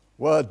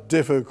were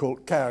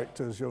difficult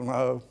characters, you'll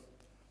know.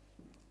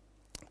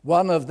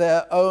 One of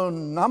their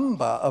own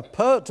number, a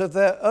poet of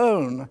their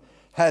own,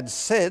 had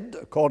said,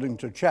 according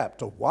to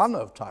chapter 1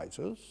 of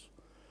Titus,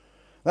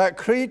 that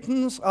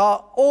Cretans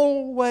are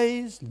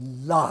always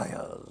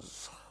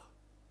liars.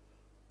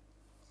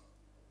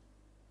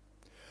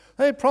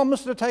 They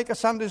promise to take a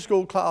Sunday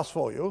school class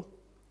for you,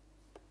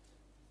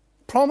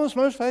 promise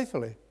most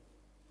faithfully,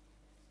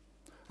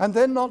 and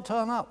then not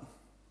turn up.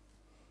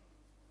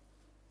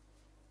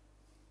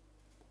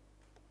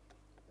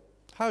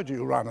 How do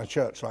you run a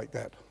church like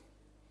that?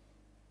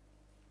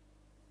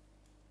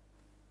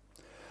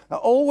 Now,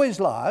 always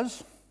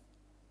liars,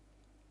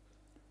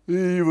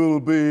 evil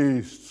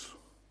beasts.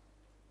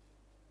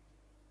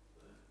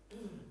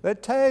 They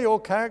tear your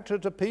character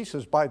to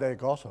pieces by their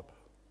gossip.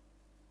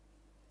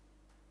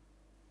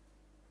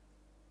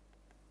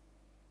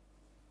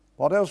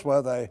 What else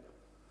were they?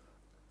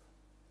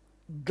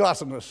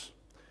 Gluttonous,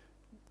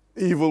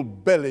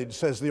 evil-bellied,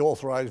 says the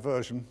Authorized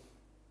Version.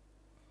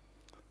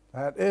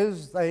 That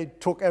is, they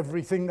took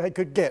everything they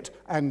could get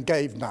and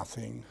gave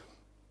nothing.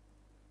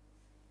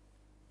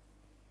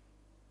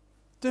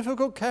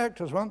 Difficult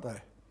characters, weren't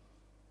they?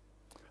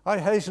 I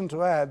hasten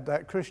to add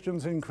that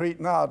Christians in Crete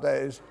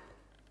nowadays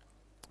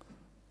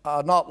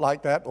are not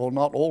like that, or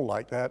not all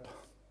like that.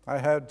 I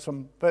had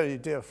some very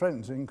dear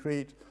friends in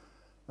Crete,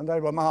 and they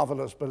were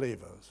marvelous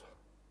believers.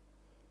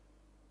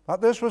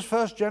 But this was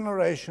first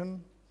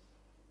generation,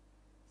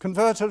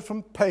 converted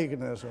from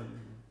paganism.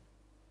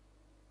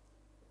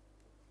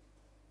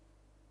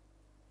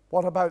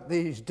 What about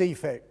these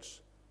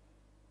defects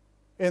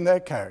in their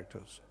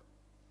characters?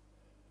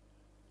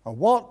 And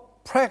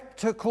what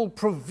practical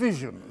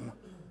provision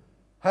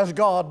has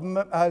God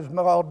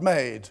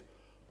made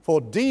for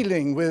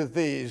dealing with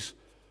these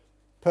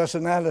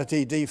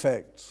personality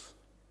defects,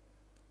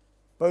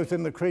 both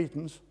in the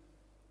Cretans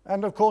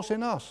and, of course,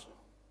 in us?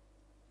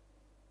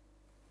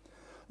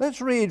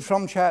 Let's read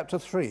from chapter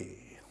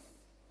 3,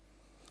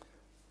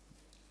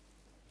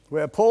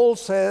 where Paul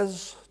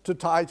says to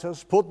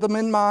Titus, put them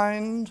in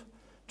mind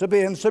to be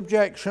in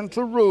subjection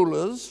to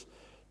rulers,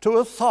 to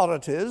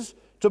authorities,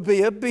 to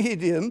be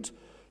obedient,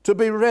 to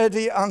be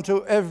ready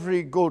unto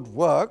every good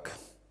work,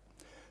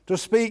 to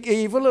speak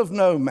evil of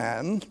no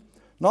man,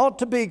 not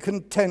to be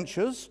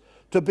contentious,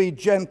 to be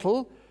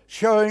gentle,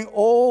 showing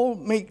all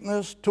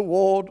meekness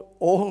toward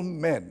all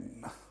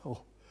men.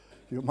 Oh,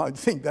 you might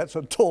think that's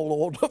a tall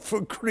order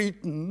for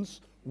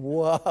Cretans.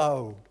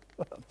 Wow.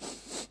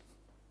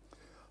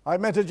 I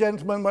met a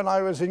gentleman when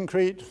I was in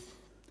Crete,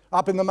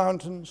 up in the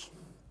mountains.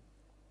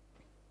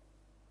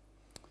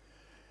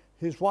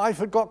 His wife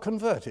had got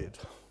converted.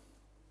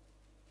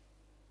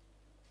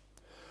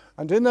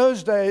 And in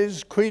those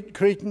days,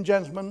 Cretan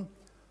gentlemen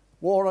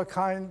wore a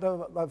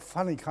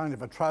funny kind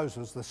of a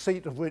trousers, the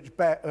seat of which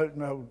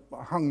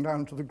hung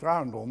down to the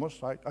ground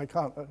almost. I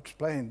can't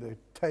explain the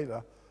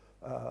tailor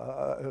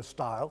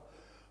style.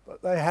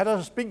 But they had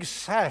a big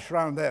sash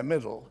round their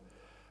middle.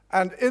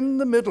 And in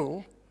the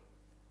middle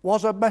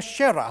was a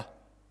mashera,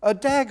 a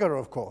dagger,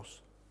 of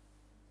course.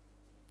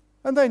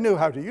 And they knew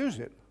how to use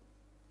it.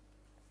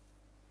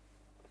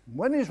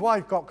 When his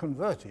wife got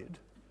converted,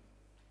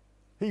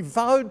 he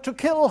vowed to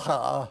kill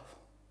her.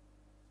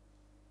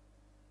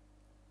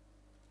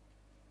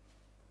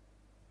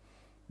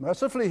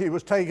 Mercifully, he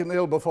was taken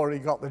ill before he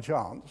got the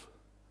chance,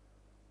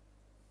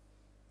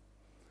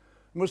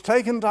 and was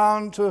taken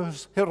down to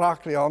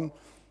Heraklion,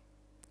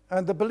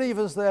 and the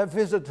believers there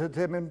visited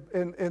him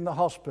in the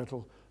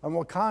hospital and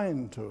were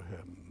kind to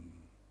him.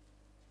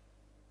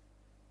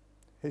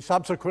 He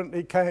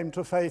subsequently came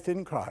to faith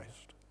in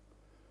Christ.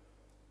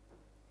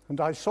 and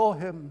I saw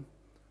him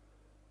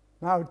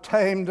now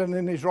tamed and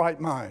in his right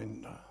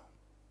mind.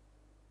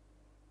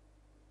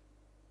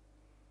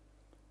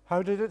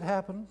 How did it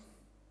happen?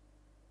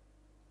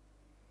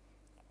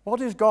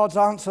 What is God's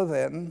answer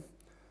then?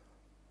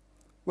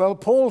 Well,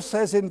 Paul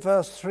says in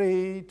verse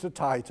 3 to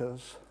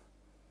Titus,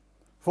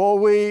 "For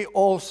we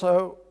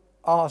also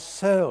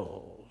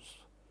ourselves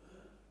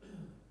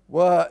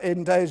were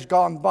in days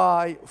gone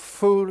by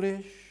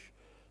foolish,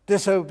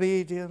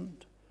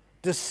 disobedient,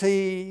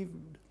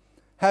 deceived,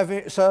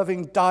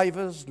 serving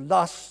divers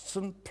lusts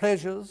and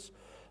pleasures,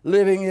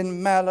 living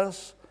in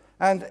malice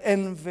and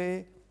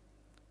envy,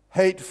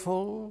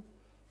 hateful,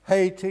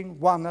 hating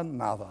one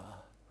another."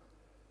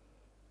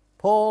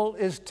 Paul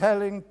is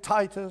telling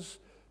Titus,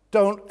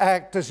 don't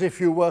act as if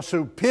you were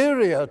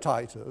superior,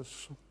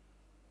 Titus.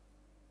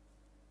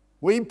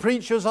 We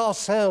preachers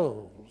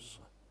ourselves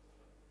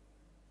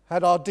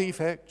had our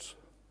defects.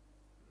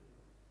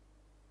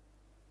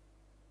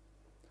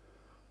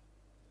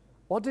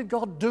 What did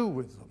God do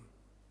with them?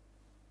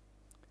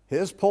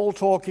 Here's Paul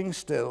talking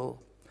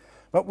still.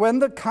 "But when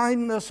the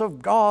kindness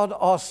of God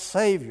our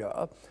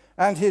Savior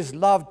and his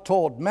love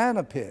toward man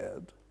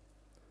appeared,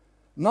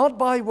 not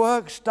by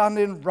works done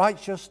in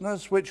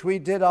righteousness which we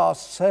did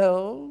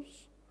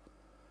ourselves,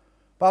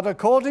 but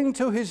according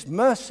to his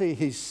mercy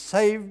he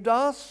saved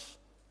us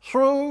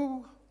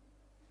through..."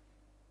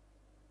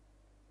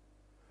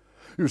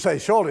 You say,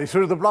 surely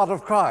through the blood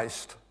of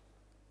Christ.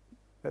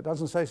 It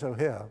doesn't say so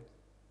here.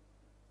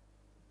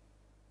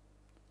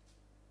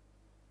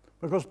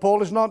 Because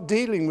Paul is not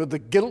dealing with the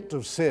guilt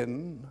of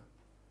sin.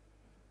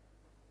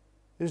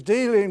 He's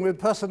dealing with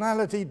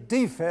personality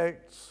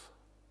defects.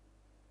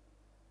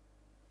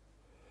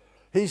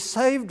 He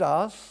saved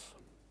us.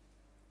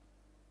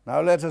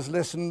 Now let us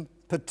listen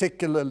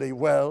particularly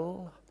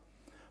well.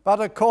 "But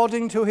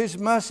according to his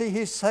mercy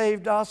he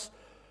saved us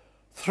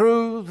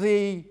through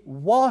the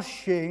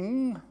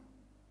washing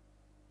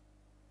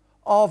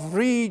of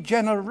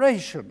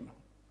regeneration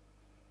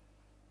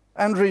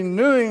and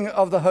renewing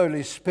of the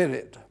Holy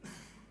Spirit,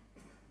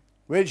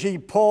 which he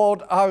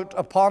poured out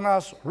upon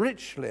us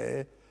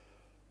richly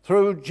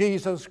through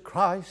Jesus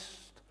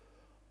Christ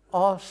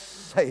our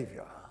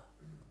Savior."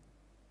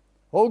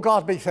 Oh,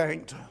 God be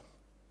thanked.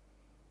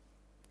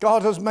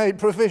 God has made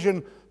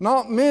provision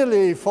not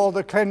merely for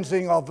the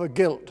cleansing of the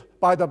guilt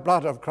by the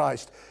blood of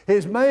Christ.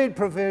 He's made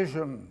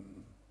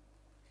provision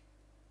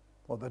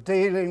for the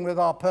dealing with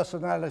our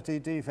personality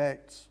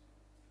defects.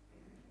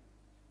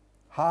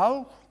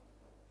 How?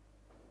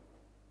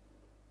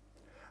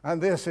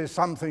 And this is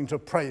something to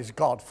praise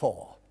God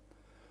for.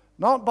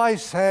 Not by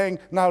saying,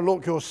 now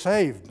look, you're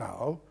saved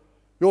now,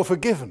 you're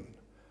forgiven,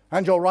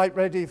 and you're right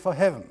ready for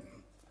heaven.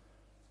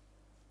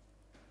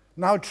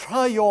 Now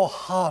try your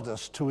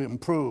hardest to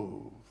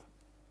improve.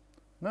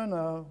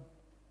 No.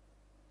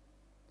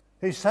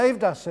 He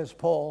saved us, says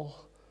Paul,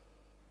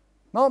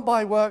 not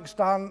by works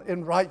done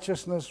in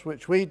righteousness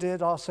which we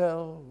did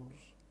ourselves.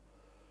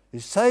 He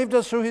saved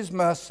us through his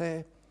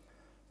mercy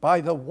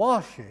by the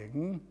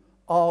washing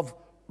of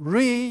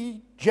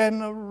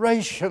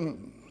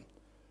regeneration,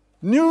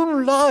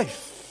 new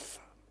life.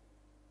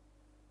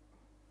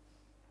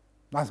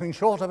 Nothing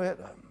short of it.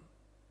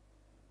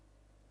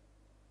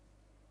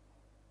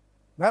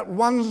 That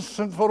once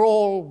and for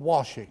all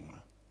washing,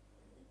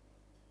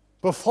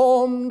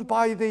 performed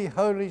by the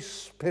Holy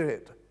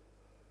Spirit,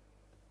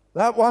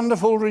 that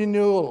wonderful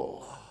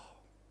renewal,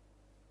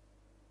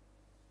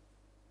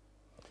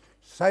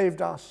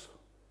 saved us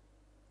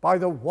by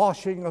the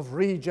washing of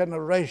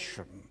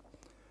regeneration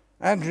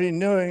and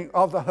renewing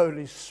of the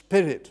Holy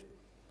Spirit,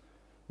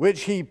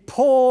 which he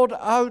poured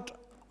out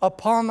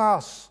upon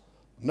us.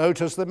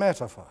 Notice the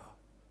metaphor.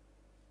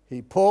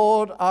 He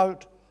poured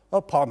out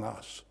upon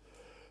us.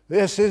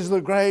 This is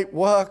the great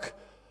work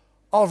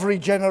of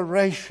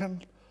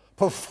regeneration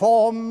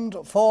performed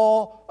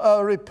for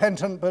a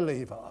repentant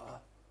believer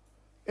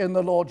in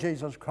the Lord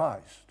Jesus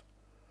Christ.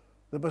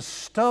 The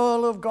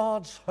bestowal of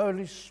God's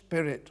Holy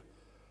Spirit,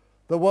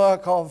 the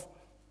work of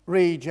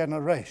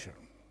regeneration.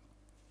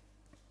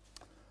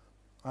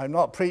 I'm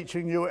not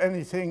preaching you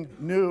anything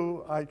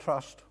new, I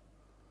trust,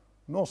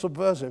 nor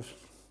subversive.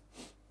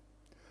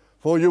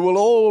 For you will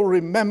all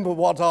remember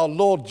what our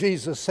Lord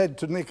Jesus said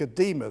to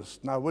Nicodemus,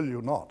 now will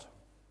you not?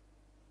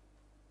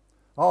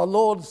 Our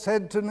Lord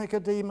said to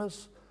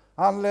Nicodemus,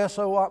 unless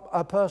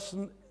a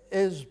person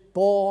is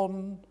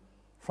born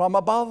from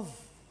above,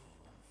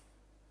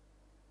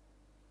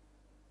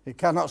 he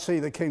cannot see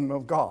the kingdom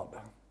of God.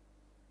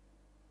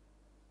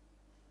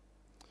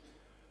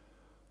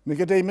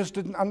 Nicodemus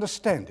didn't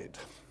understand it.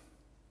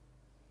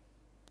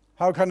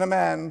 How can a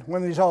man,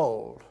 when he's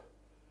old,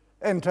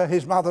 enter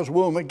his mother's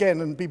womb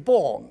again and be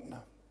born?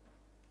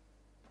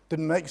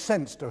 Didn't make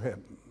sense to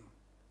him.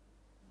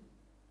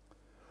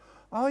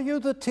 Are you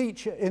the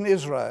teacher in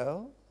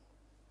Israel,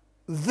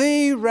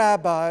 the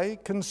rabbi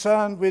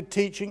concerned with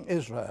teaching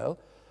Israel,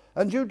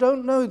 and you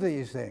don't know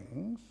these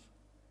things?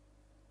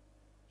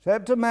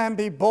 Except a man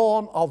be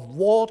born of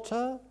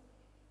water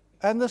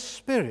and the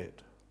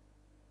Spirit.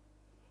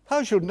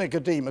 How should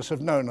Nicodemus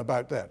have known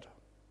about that?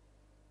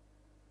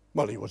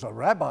 Well, he was a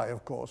rabbi,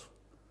 of course,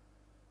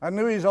 and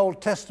knew his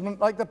Old Testament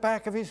like the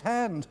back of his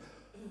hand.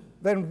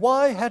 Then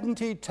why hadn't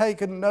he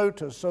taken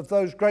notice of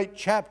those great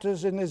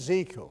chapters in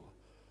Ezekiel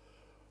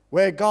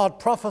where God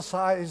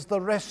prophesies the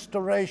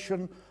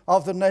restoration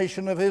of the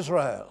nation of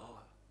Israel?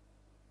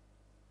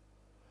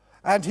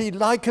 And he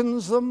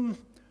likens them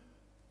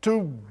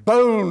to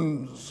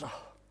bones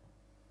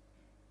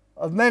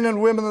of men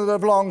and women that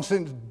have long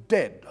since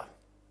dead,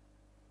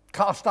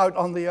 cast out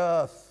on the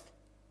earth.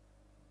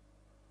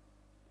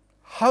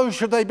 How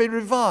should they be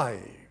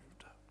revived?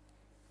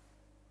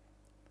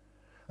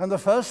 And the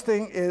first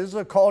thing is,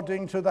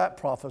 according to that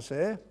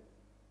prophecy,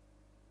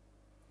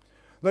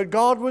 that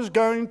God was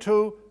going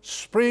to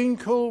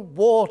sprinkle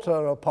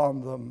water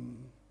upon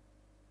them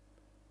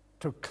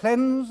to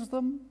cleanse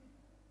them.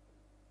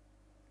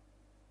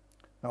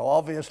 Now,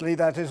 obviously,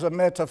 that is a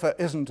metaphor,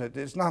 isn't it?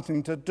 It's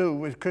nothing to do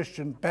with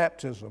Christian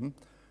baptism.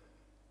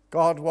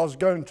 God was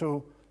going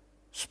to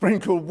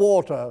sprinkle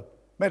water,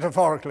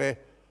 metaphorically,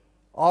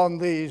 on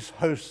these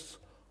hosts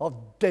of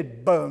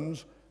dead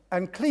bones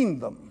and clean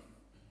them.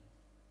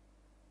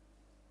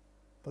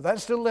 But that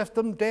still left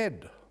them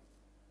dead.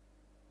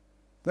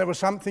 There was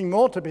something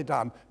more to be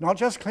done, not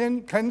just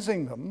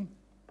cleansing them.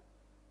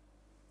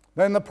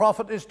 Then the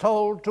prophet is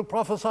told to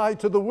prophesy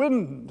to the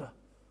wind,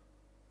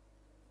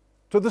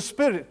 to the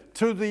spirit,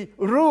 to the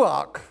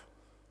ruach,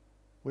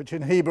 which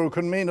in Hebrew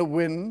can mean a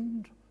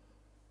wind,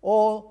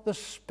 or the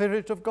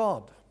Spirit of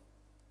God.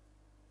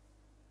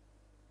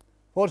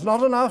 For it's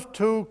not enough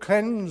to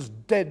cleanse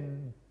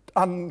dead,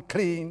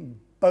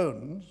 unclean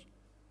bones.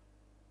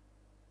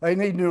 They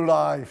need new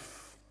life.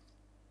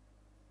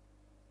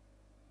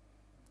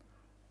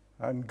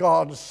 And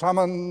God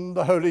summoned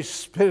the Holy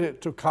Spirit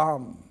to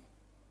come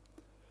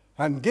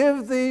and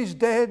give these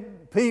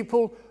dead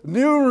people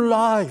new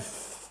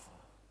life.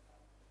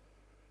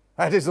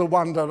 That is the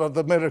wonder of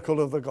the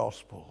miracle of the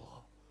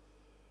gospel.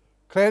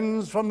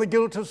 Cleansed from the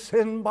guilt of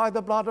sin by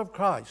the blood of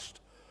Christ.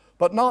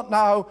 But not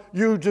now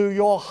you do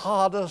your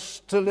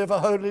hardest to live a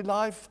holy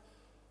life.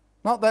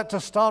 Not that to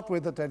start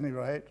with at any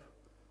rate.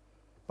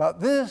 But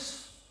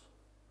this,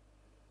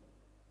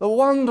 the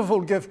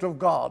wonderful gift of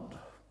God,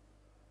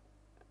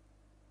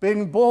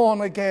 being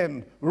born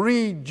again,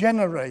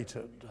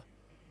 regenerated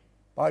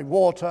by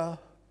water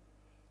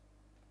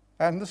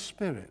and the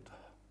Spirit.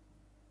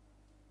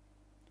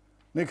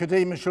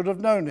 Nicodemus should have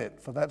known it,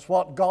 for that's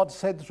what God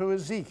said through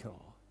Ezekiel.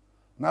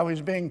 Now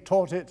he's being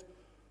taught it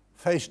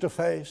face to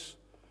face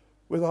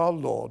with our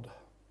Lord.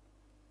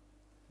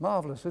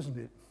 Marvelous, isn't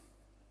it?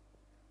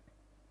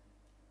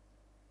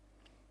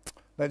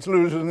 Let's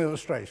lose an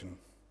illustration.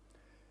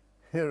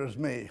 Here is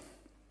me.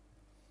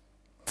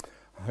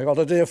 I got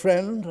a dear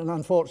friend, and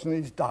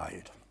unfortunately he's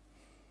died.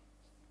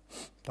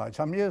 Died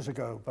some years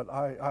ago, but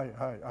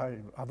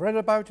I've read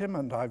about him,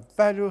 and I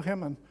value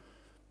him, and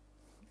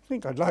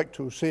think I'd like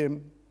to see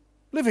him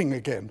living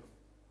again.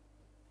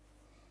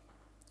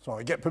 So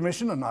I get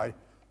permission, and I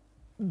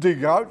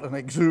dig out and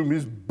exhume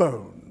his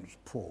bones.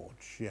 Poor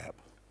chap,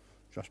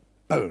 just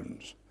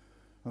bones.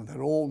 And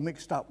they're all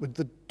mixed up with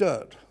the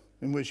dirt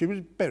in which he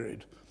was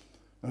buried.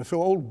 And a few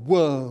old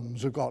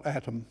worms have got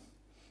at him.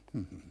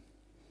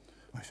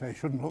 I say, he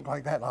shouldn't look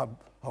like that. I'll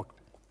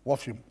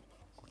wash him,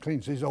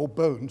 cleans his old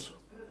bones,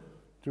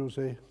 do you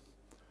see?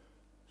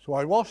 So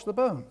I wash the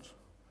bones.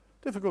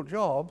 Difficult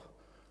job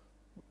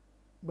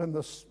when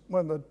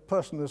the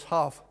person is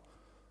half,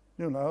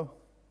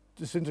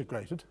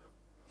 disintegrated.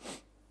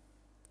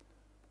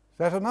 Is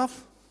that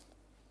enough?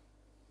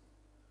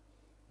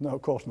 No,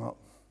 of course not.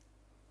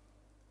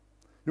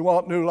 You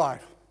want new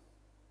life.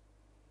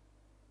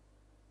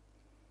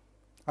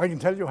 I can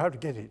tell you how to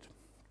get it.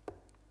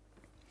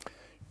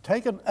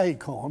 Take an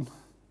acorn,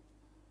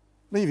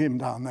 leave him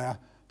down there,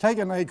 take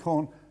an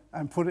acorn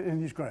and put it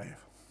in his grave.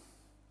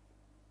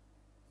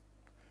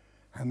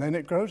 And then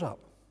it grows up,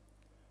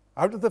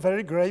 out of the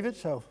very grave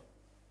itself.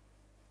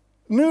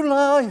 New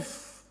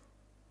life,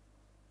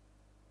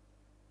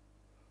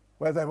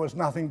 where there was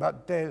nothing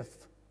but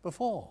death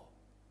before.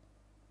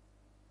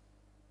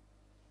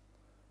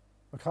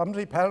 A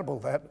clumsy parable,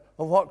 that,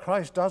 of what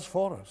Christ does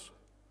for us.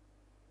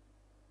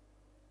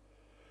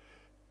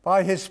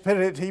 By his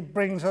Spirit, he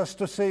brings us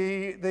to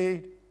see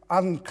the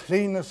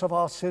uncleanness of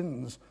our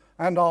sins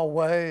and our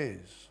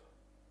ways,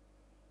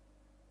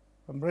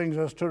 and brings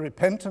us to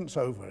repentance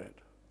over it.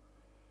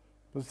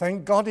 But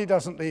thank God he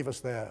doesn't leave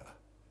us there.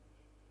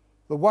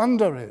 The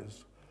wonder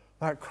is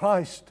that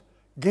Christ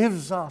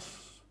gives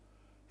us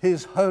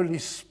his Holy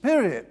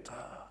Spirit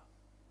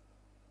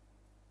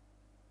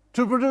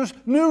to produce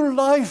new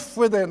life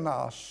within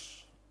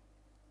us.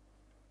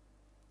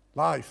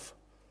 Life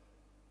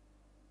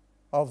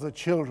of the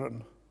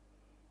children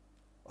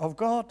of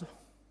God.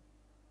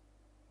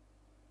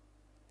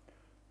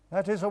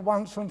 That is a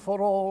once and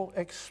for all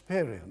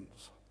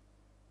experience.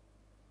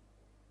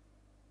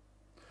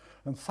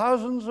 And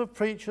thousands of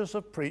preachers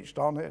have preached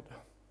on it.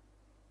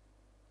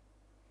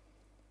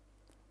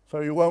 So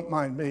you won't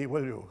mind me,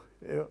 will you,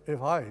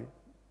 if I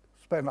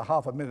spend a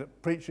half a minute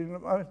preaching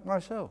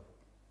myself?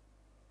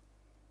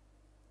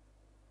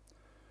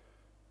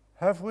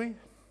 Have we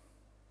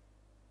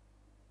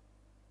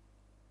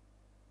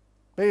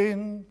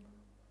been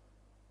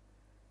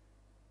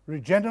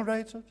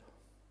regenerated,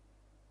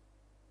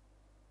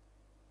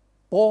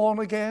 born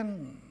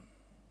again,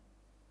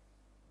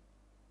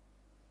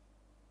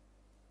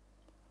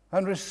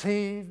 and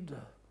received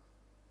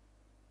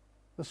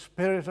the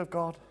Spirit of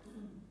God?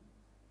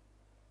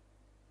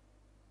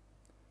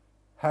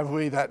 Have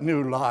we that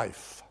new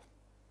life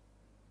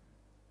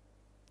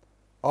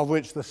of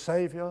which the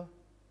Savior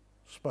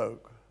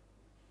spoke?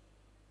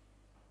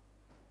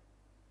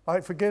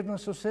 Like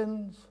forgiveness of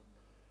sins,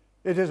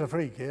 it is a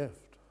free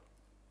gift.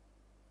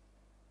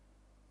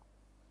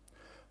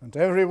 And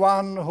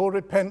everyone who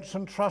repents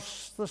and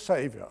trusts the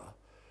Savior,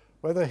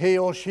 whether he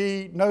or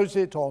she knows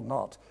it or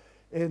not,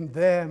 in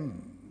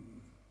them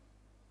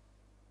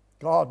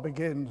God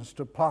begins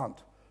to plant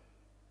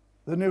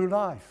the new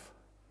life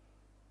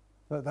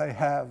that they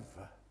have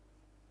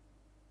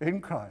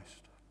in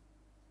Christ.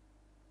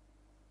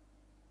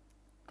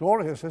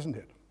 Glorious, isn't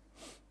it?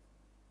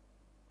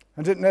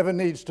 And it never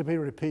needs to be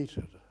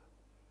repeated.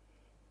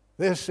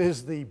 This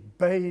is the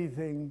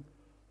bathing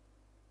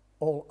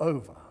all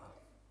over.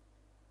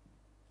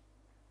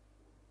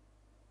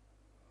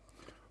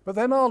 But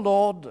then our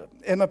Lord,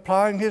 in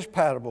applying his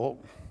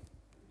parable,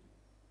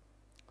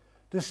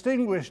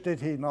 distinguished,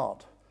 did he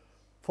not,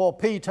 for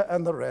Peter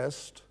and the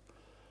rest,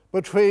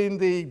 between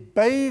the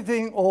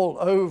bathing all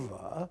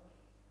over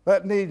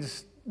that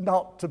needs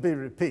not to be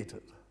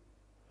repeated,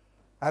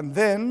 and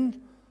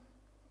then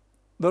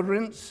the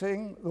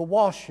rinsing, the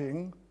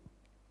washing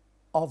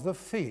of the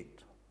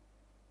feet.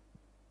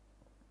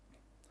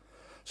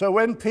 So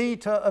when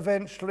Peter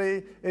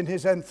eventually, in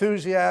his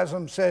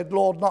enthusiasm, said,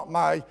 "Lord, not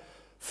my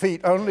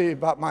feet only,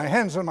 but my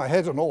hands and my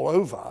head and all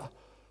over,"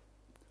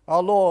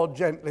 our Lord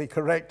gently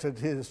corrected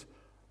his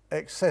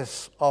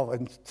excess of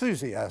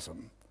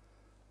enthusiasm.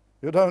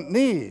 "You don't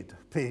need,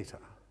 Peter,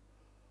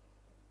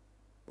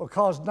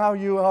 because now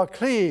you are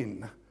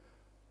clean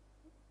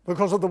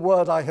because of the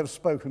word I have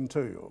spoken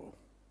to you."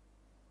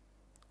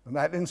 And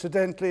that,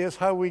 incidentally, is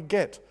how we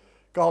get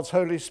God's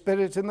Holy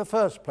Spirit in the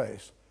first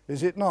place,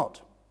 is it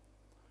not?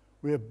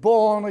 We are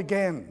born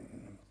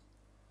again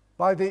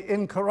by the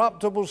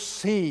incorruptible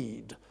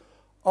seed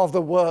of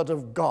the Word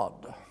of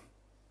God,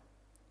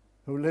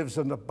 who lives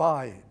and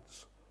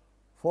abides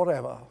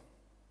forever.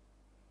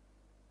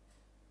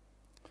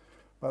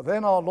 But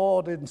then our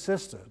Lord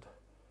insisted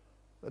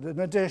that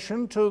in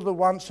addition to the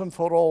once and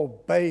for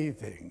all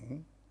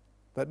bathing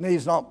that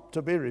needs not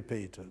to be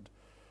repeated,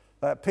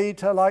 that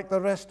Peter, like the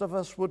rest of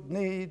us, would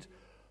need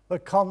the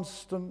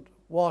constant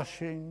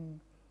washing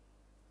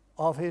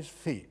of his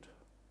feet.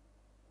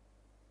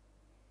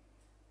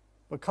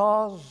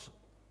 Because,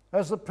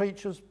 as the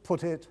preachers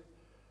put it,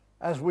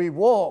 as we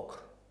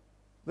walk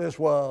this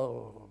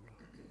world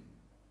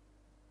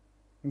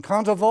and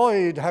can't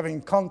avoid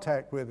having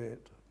contact with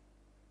it,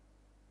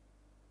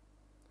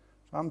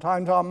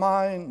 sometimes our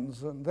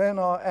minds and then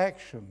our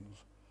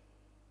actions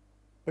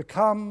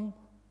become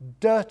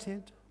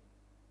dirtied.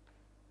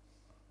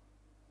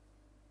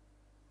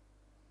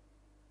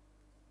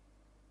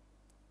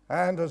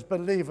 And as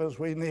believers,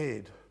 we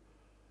need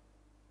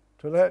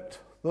to let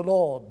the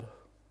Lord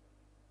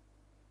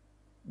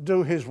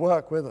do his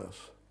work with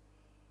us,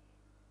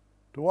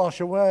 to wash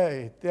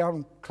away the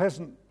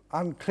unpleasant,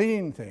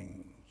 unclean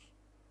things,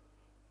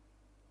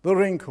 the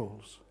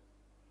wrinkles,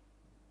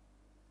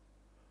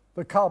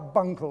 the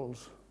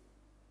carbuncles,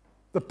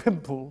 the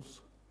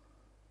pimples,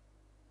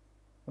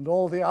 and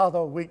all the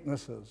other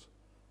weaknesses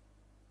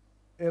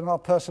in our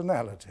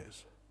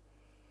personalities.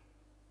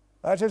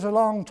 That is a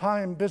long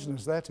time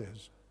business, that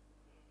is.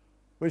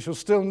 We shall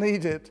still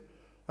need it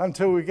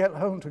until we get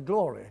home to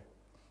glory.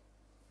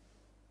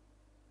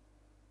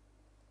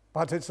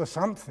 But it's a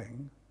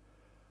something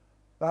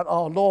that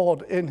our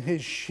Lord, in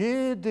his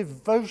sheer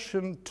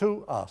devotion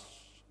to us,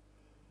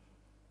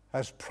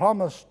 has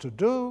promised to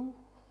do.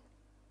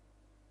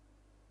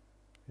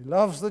 He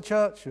loves the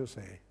church, you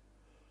see,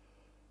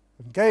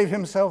 and gave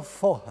himself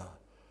for her,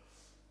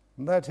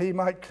 and that he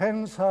might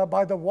cleanse her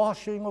by the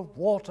washing of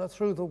water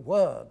through the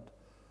word,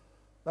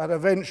 that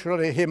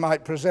eventually he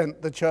might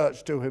present the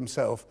church to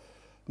himself,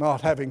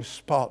 not having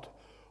spot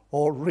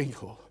or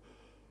wrinkle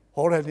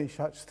or any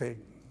such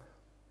thing.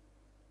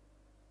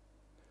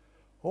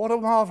 What a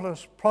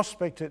marvelous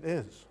prospect it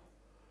is.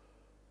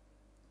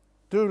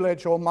 Do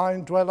let your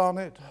mind dwell on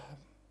it.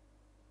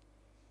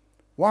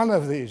 One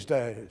of these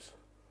days,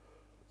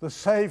 the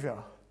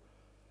Savior,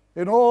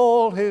 in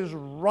all his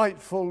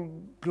rightful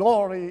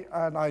glory,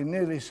 and I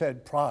nearly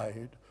said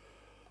pride,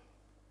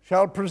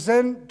 shall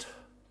present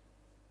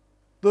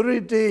the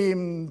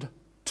redeemed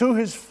to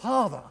his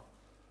Father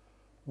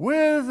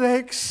with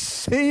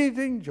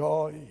exceeding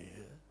joy.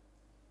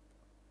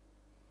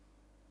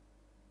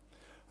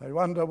 I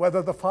wonder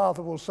whether the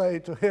Father will say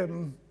to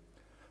him,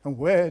 "And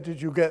where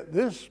did you get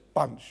this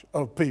bunch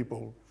of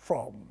people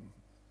from?"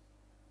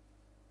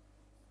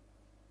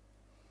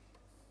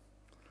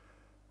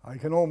 I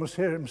can almost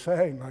hear him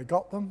saying, "I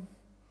got them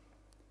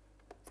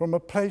from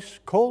a place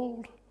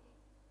called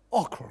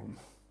Okram."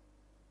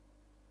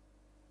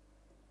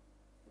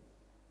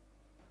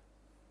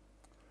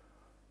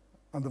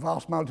 And the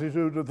vast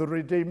multitude of the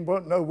redeemed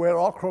won't know where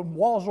Ochram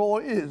was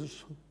or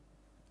is.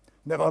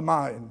 Never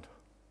mind.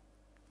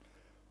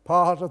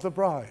 Part of the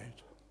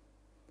bride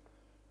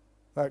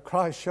that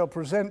Christ shall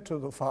present to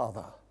the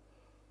Father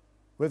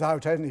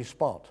without any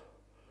spot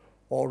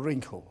or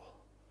wrinkle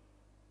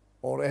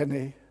or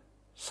any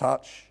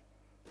such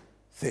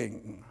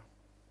thing.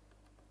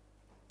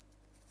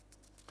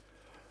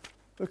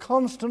 The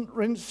constant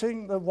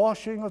rinsing, the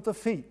washing of the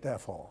feet,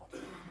 therefore.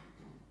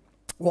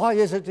 Why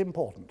is it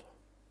important?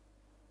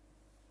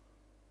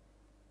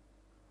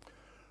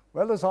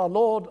 Well, as our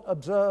Lord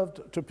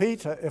observed to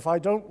Peter, if I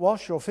don't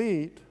wash your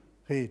feet,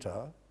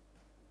 Peter,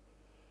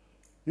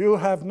 you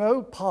have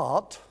no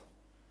part.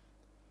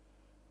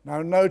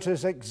 Now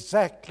notice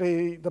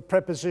exactly the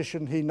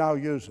preposition he now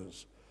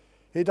uses.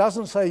 He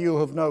doesn't say you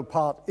have no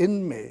part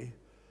in me.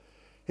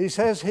 He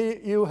says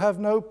you have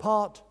no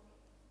part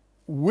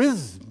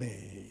with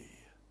me.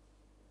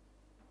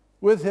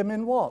 With him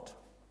in what?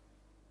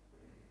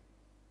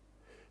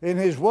 In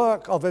his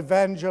work of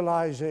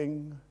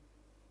evangelizing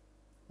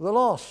the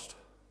lost.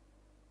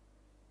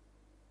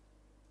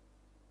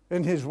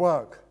 In his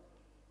work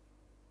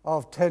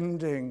of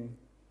tending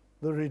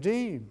the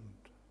redeemed.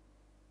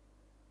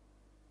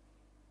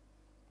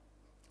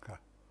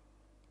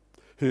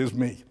 Here's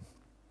me.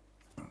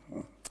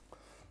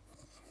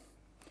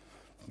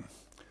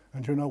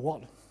 And you know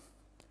what?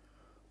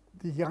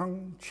 The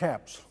young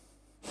chaps,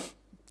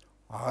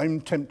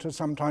 I'm tempted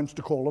sometimes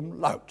to call them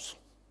louts,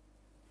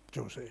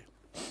 do you see?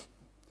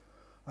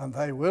 And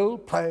they will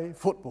play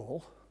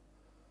football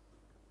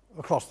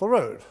across the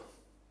road.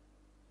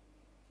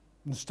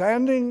 And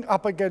standing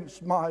up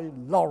against my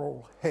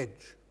laurel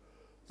hedge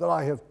that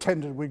I have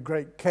tended with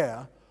great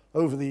care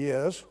over the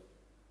years,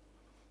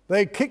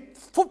 they kick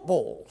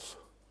footballs.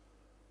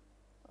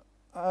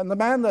 And the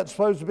man that's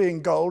supposed to be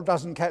in goal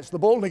doesn't catch the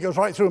ball, and he goes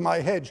right through my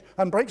hedge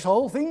and breaks the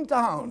whole thing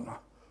down.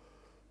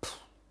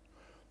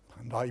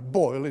 And I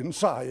boil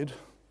inside.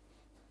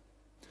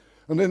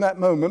 And in that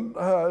moment,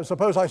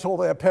 suppose I saw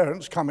their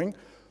parents coming,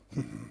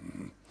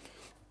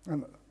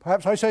 and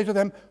perhaps I say to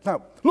them,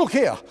 now, look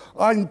here,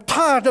 I'm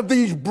tired of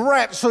these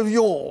brats of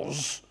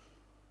yours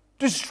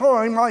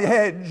destroying my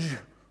hedge.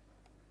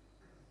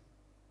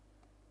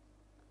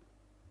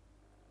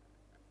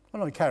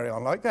 And I carry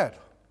on like that.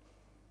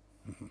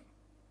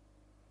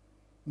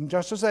 And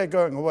just as they're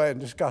going away in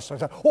disgust, I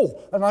say,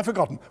 oh, and I've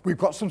forgotten, we've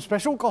got some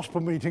special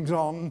gospel meetings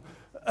on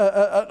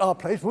at our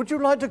place. Would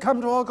you like to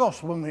come to our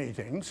gospel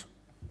meetings?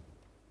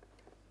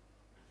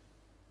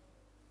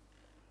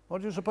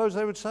 What do you suppose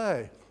they would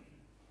say?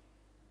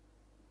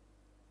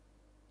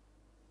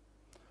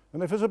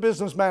 And if as a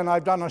businessman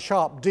I've done a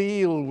sharp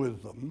deal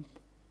with them,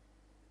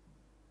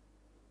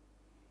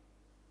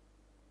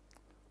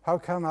 how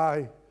can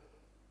I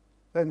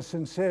then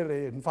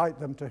sincerely invite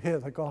them to hear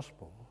the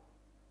gospel?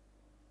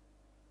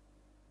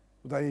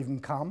 Would they even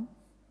come?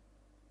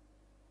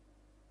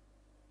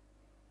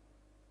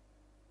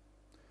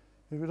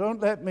 If you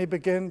don't let me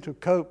begin to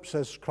cope,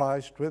 says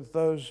Christ, with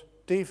those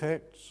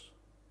defects,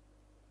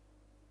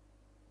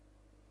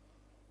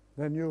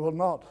 then you will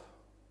not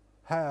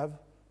have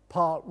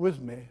part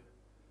with me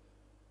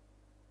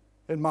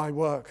in my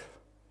work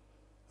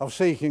of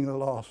seeking the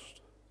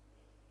lost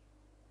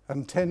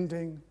and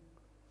tending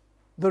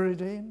the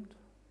redeemed.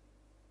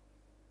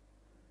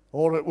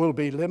 Or it will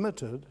be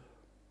limited.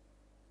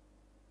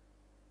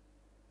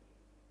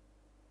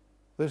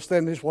 This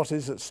then is what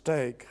is at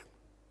stake.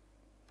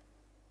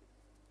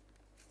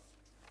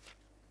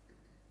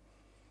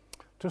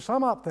 To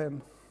sum up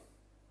then,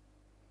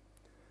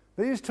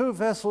 these two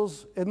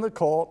vessels in the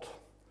court,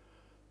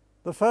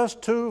 the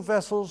first two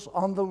vessels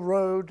on the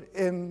road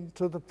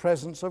into the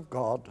presence of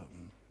God,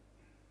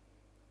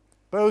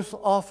 both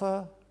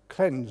offer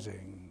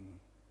cleansing.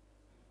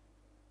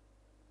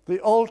 The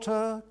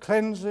altar,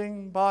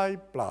 cleansing by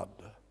blood,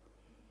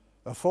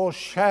 a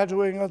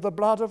foreshadowing of the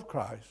blood of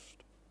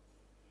Christ,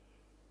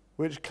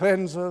 which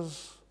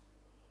cleanses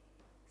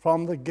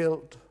from the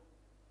guilt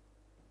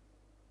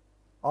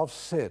of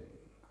sin,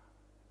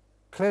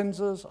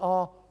 cleanses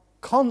our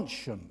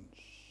conscience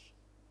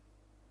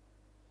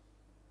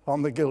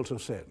from the guilt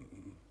of sin.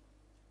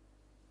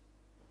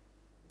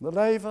 The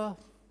laver,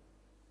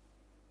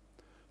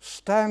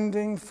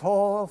 standing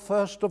for,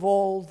 first of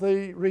all,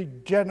 the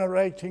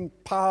regenerating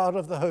power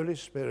of the Holy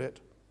Spirit.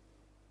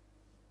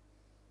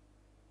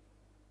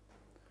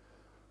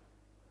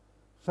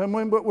 So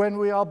when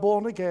we are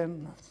born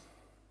again,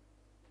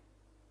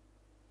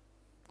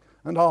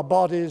 and our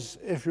bodies,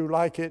 if you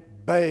like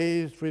it,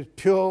 bathed with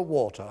pure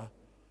water,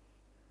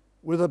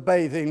 with a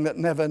bathing that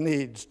never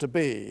needs to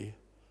be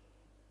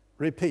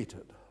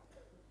repeated.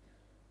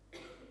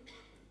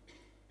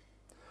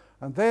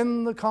 And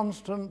then the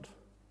constant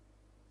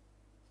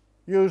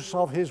use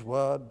of his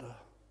word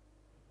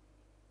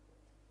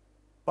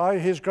by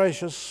his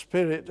gracious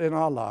Spirit in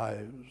our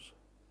lives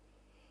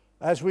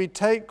as we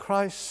take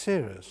Christ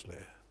seriously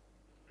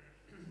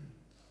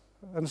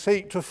and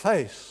seek to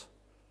face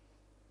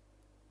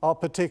our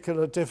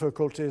particular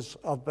difficulties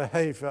of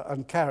behavior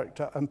and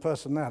character and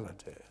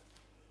personality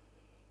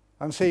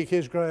and seek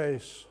his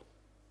grace.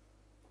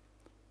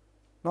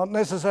 Not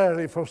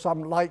necessarily for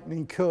some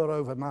lightning cure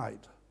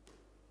overnight,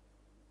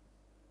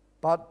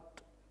 but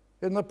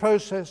in the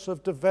process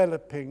of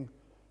developing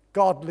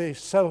godly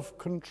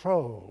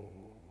self-control.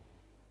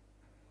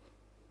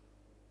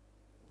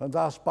 And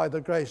thus, by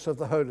the grace of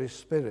the Holy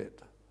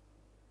Spirit,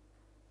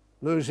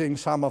 losing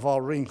some of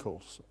our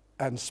wrinkles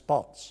and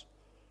spots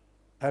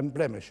and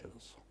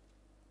blemishes.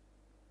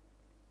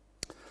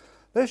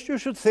 Lest you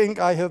should think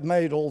I have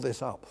made all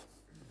this up,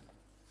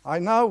 I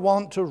now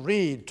want to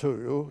read to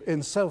you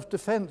in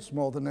self-defense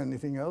more than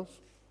anything else,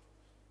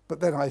 but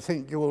then I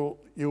think you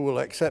will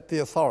accept the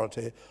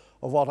authority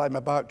of what I'm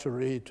about to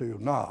read to you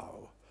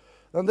now.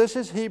 And this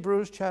is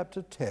Hebrews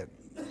chapter 10.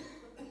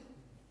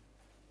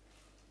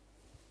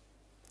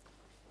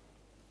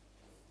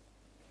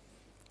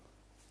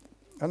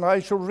 And I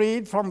shall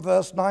read from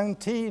verse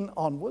 19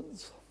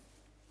 onwards.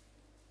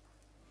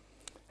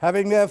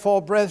 Having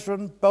therefore,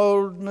 brethren,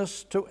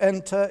 boldness to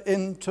enter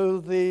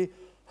into the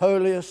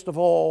holiest of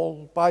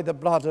all by the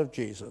blood of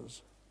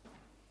Jesus,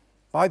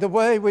 by the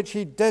way which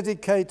he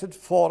dedicated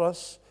for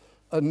us,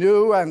 a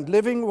new and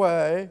living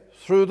way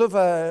through the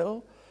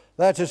veil,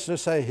 that is to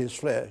say, his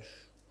flesh,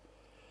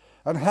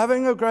 and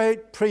having a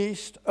great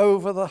priest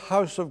over the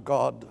house of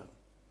God,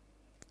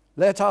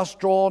 let us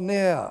draw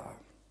near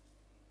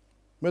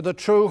with a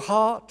true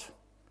heart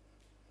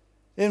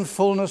in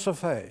fullness of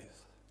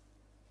faith,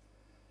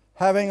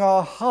 having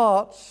our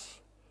hearts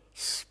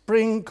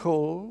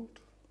sprinkled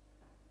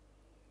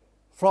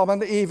from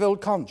an evil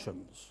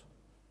conscience.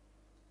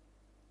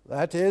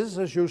 That is,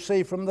 as you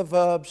see from the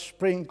verb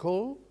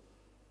sprinkle,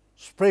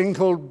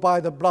 sprinkled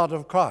by the blood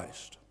of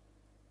Christ.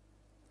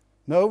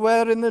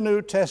 Nowhere in the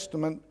New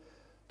Testament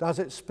does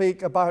it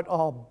speak about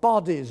our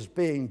bodies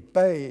being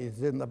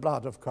bathed in the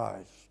blood of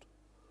Christ.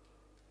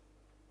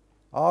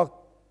 Our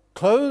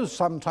clothes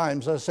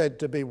sometimes are said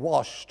to be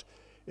washed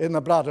in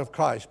the blood of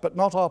Christ, but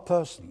not our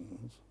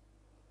persons.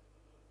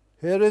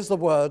 Here is the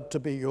word to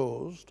be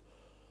used.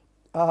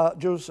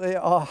 You say,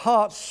 our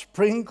hearts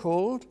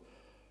sprinkled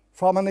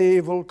from an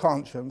evil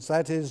conscience,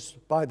 that is,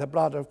 by the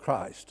blood of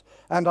Christ.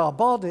 And our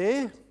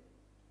body,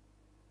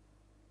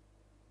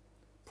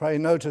 pray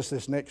notice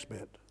this next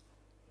bit,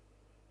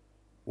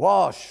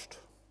 washed,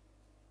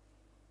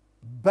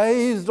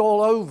 bathed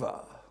all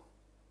over,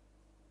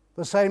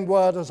 the same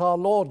word as our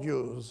Lord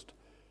used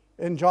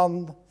in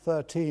John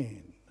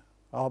 13.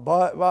 Our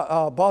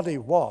body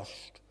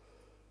washed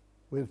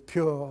with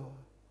pure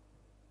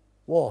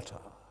water.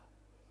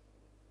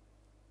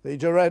 The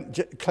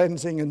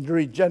cleansing and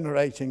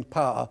regenerating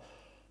power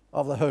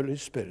of the Holy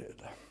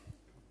Spirit.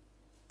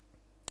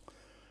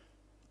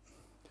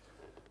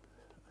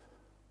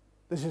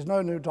 This is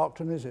no new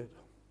doctrine, is it?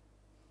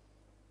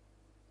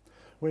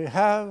 We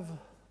have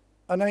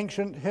an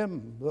ancient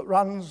hymn that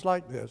runs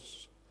like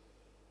this.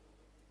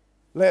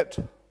 Let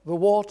the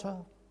water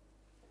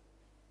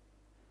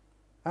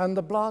and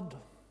the blood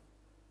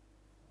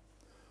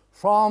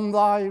from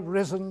thy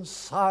risen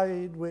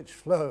side which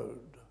flowed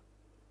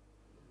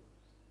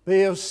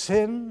be of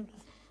sin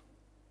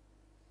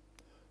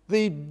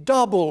the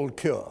double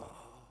cure.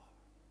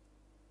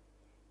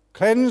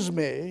 Cleanse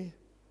me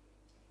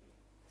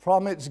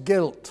from its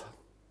guilt,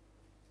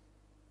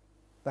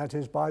 that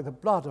is, by the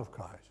blood of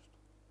Christ.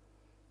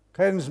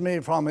 Cleanse me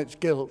from its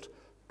guilt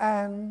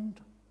and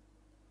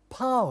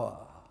power,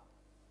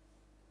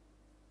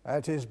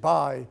 that is,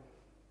 by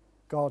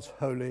God's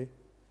Holy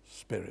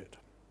Spirit.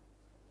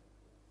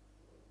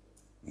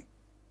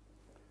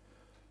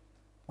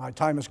 My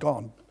time is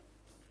gone.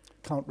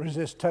 Can't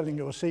resist telling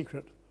you a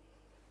secret.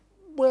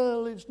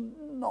 Well, it's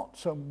not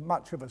so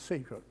much of a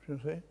secret, you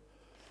see.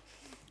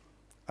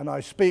 And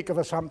I speak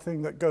of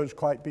something that goes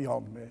quite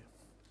beyond me.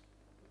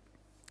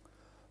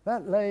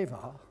 That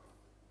laver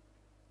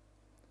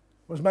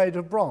was made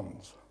of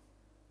bronze.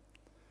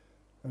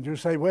 And you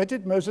say, where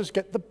did Moses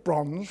get the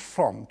bronze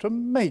from to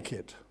make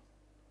it?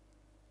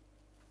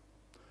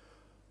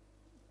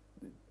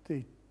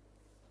 The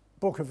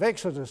book of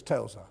Exodus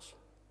tells us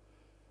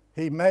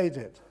he made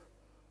it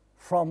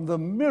from the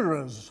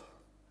mirrors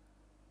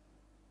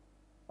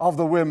of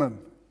the women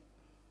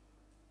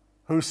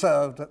who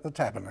served at the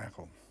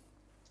tabernacle.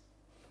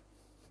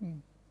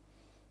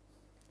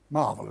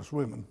 Marvelous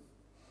women.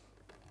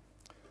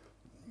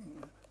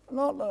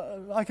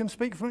 I can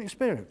speak from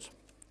experience.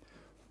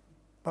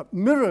 But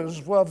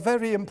mirrors were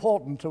very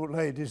important to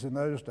ladies in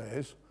those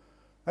days.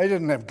 They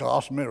didn't have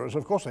glass mirrors,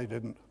 of course they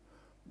didn't.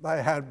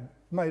 They had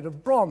made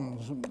of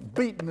bronze and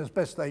beaten as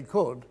best they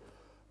could,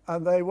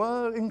 and they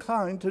were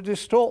inclined to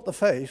distort the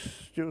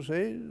face, you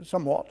see,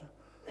 somewhat.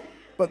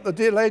 But the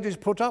dear ladies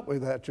put up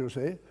with that, you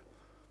see,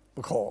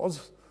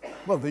 because,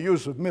 well, the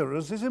use of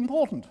mirrors is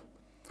important,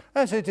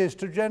 as it is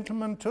to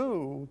gentlemen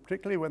too,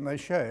 particularly when they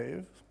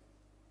shave.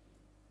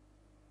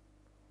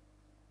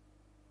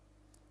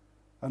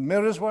 And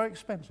mirrors were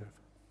expensive.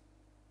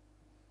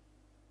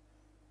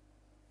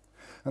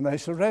 And they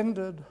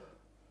surrendered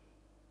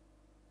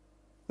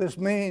this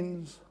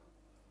means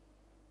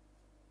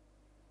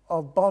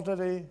of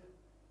bodily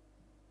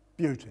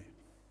beauty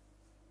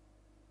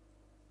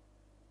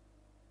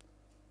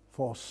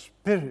for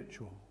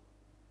spiritual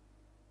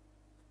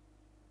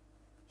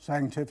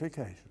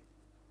sanctification.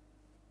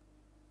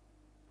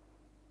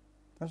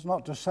 That's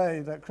not to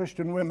say that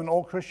Christian women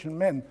or Christian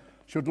men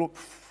should look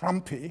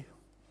frumpy,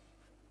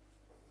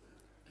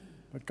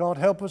 but God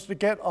help us to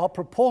get our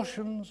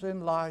proportions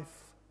in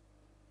life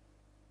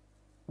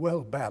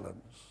well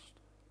balanced,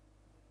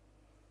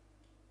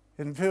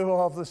 in view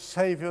of the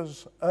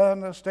Saviour's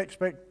earnest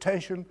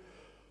expectation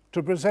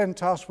to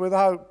present us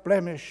without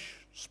blemish,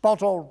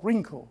 spot or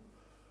wrinkle,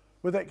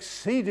 with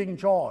exceeding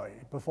joy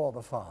before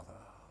the Father.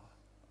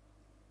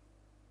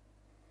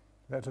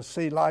 Let us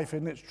see life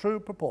in its true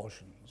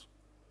proportions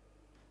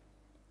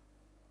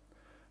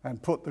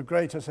and put the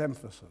greatest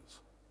emphasis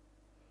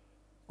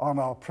on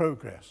our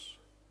progress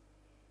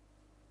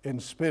in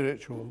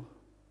spiritual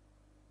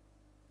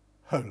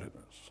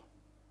holiness.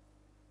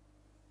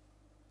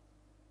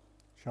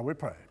 Shall we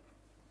pray?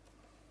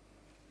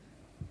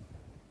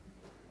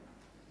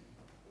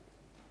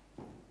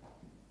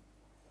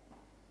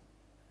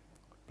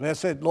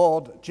 Blessed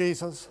Lord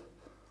Jesus,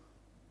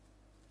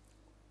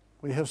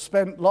 we have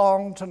spent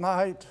long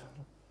tonight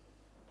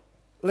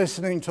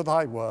listening to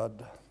thy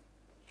word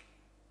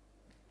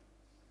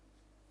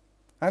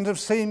and have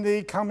seen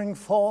thee coming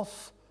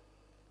forth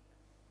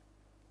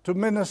to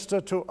minister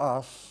to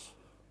us,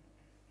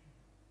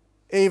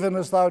 even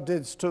as thou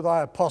didst to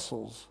thy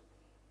apostles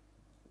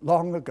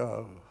long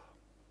ago.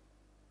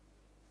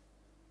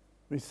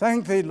 We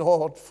thank thee,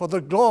 Lord, for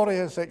the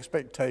glorious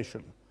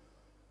expectation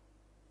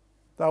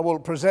thou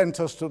wilt present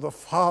us to the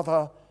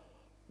Father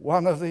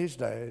one of these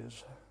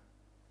days.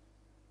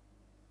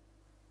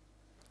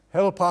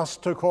 Help us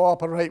to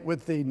cooperate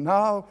with thee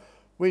now,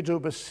 we do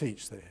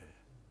beseech thee,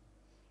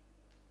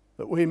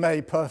 that we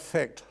may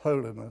perfect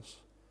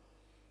holiness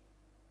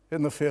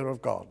in the fear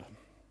of God.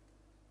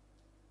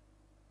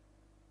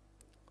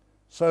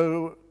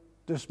 So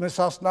dismiss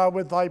us now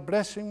with thy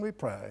blessing, we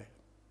pray,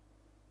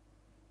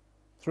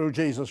 through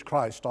Jesus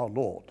Christ our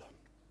Lord.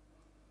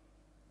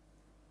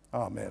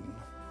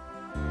 Amen.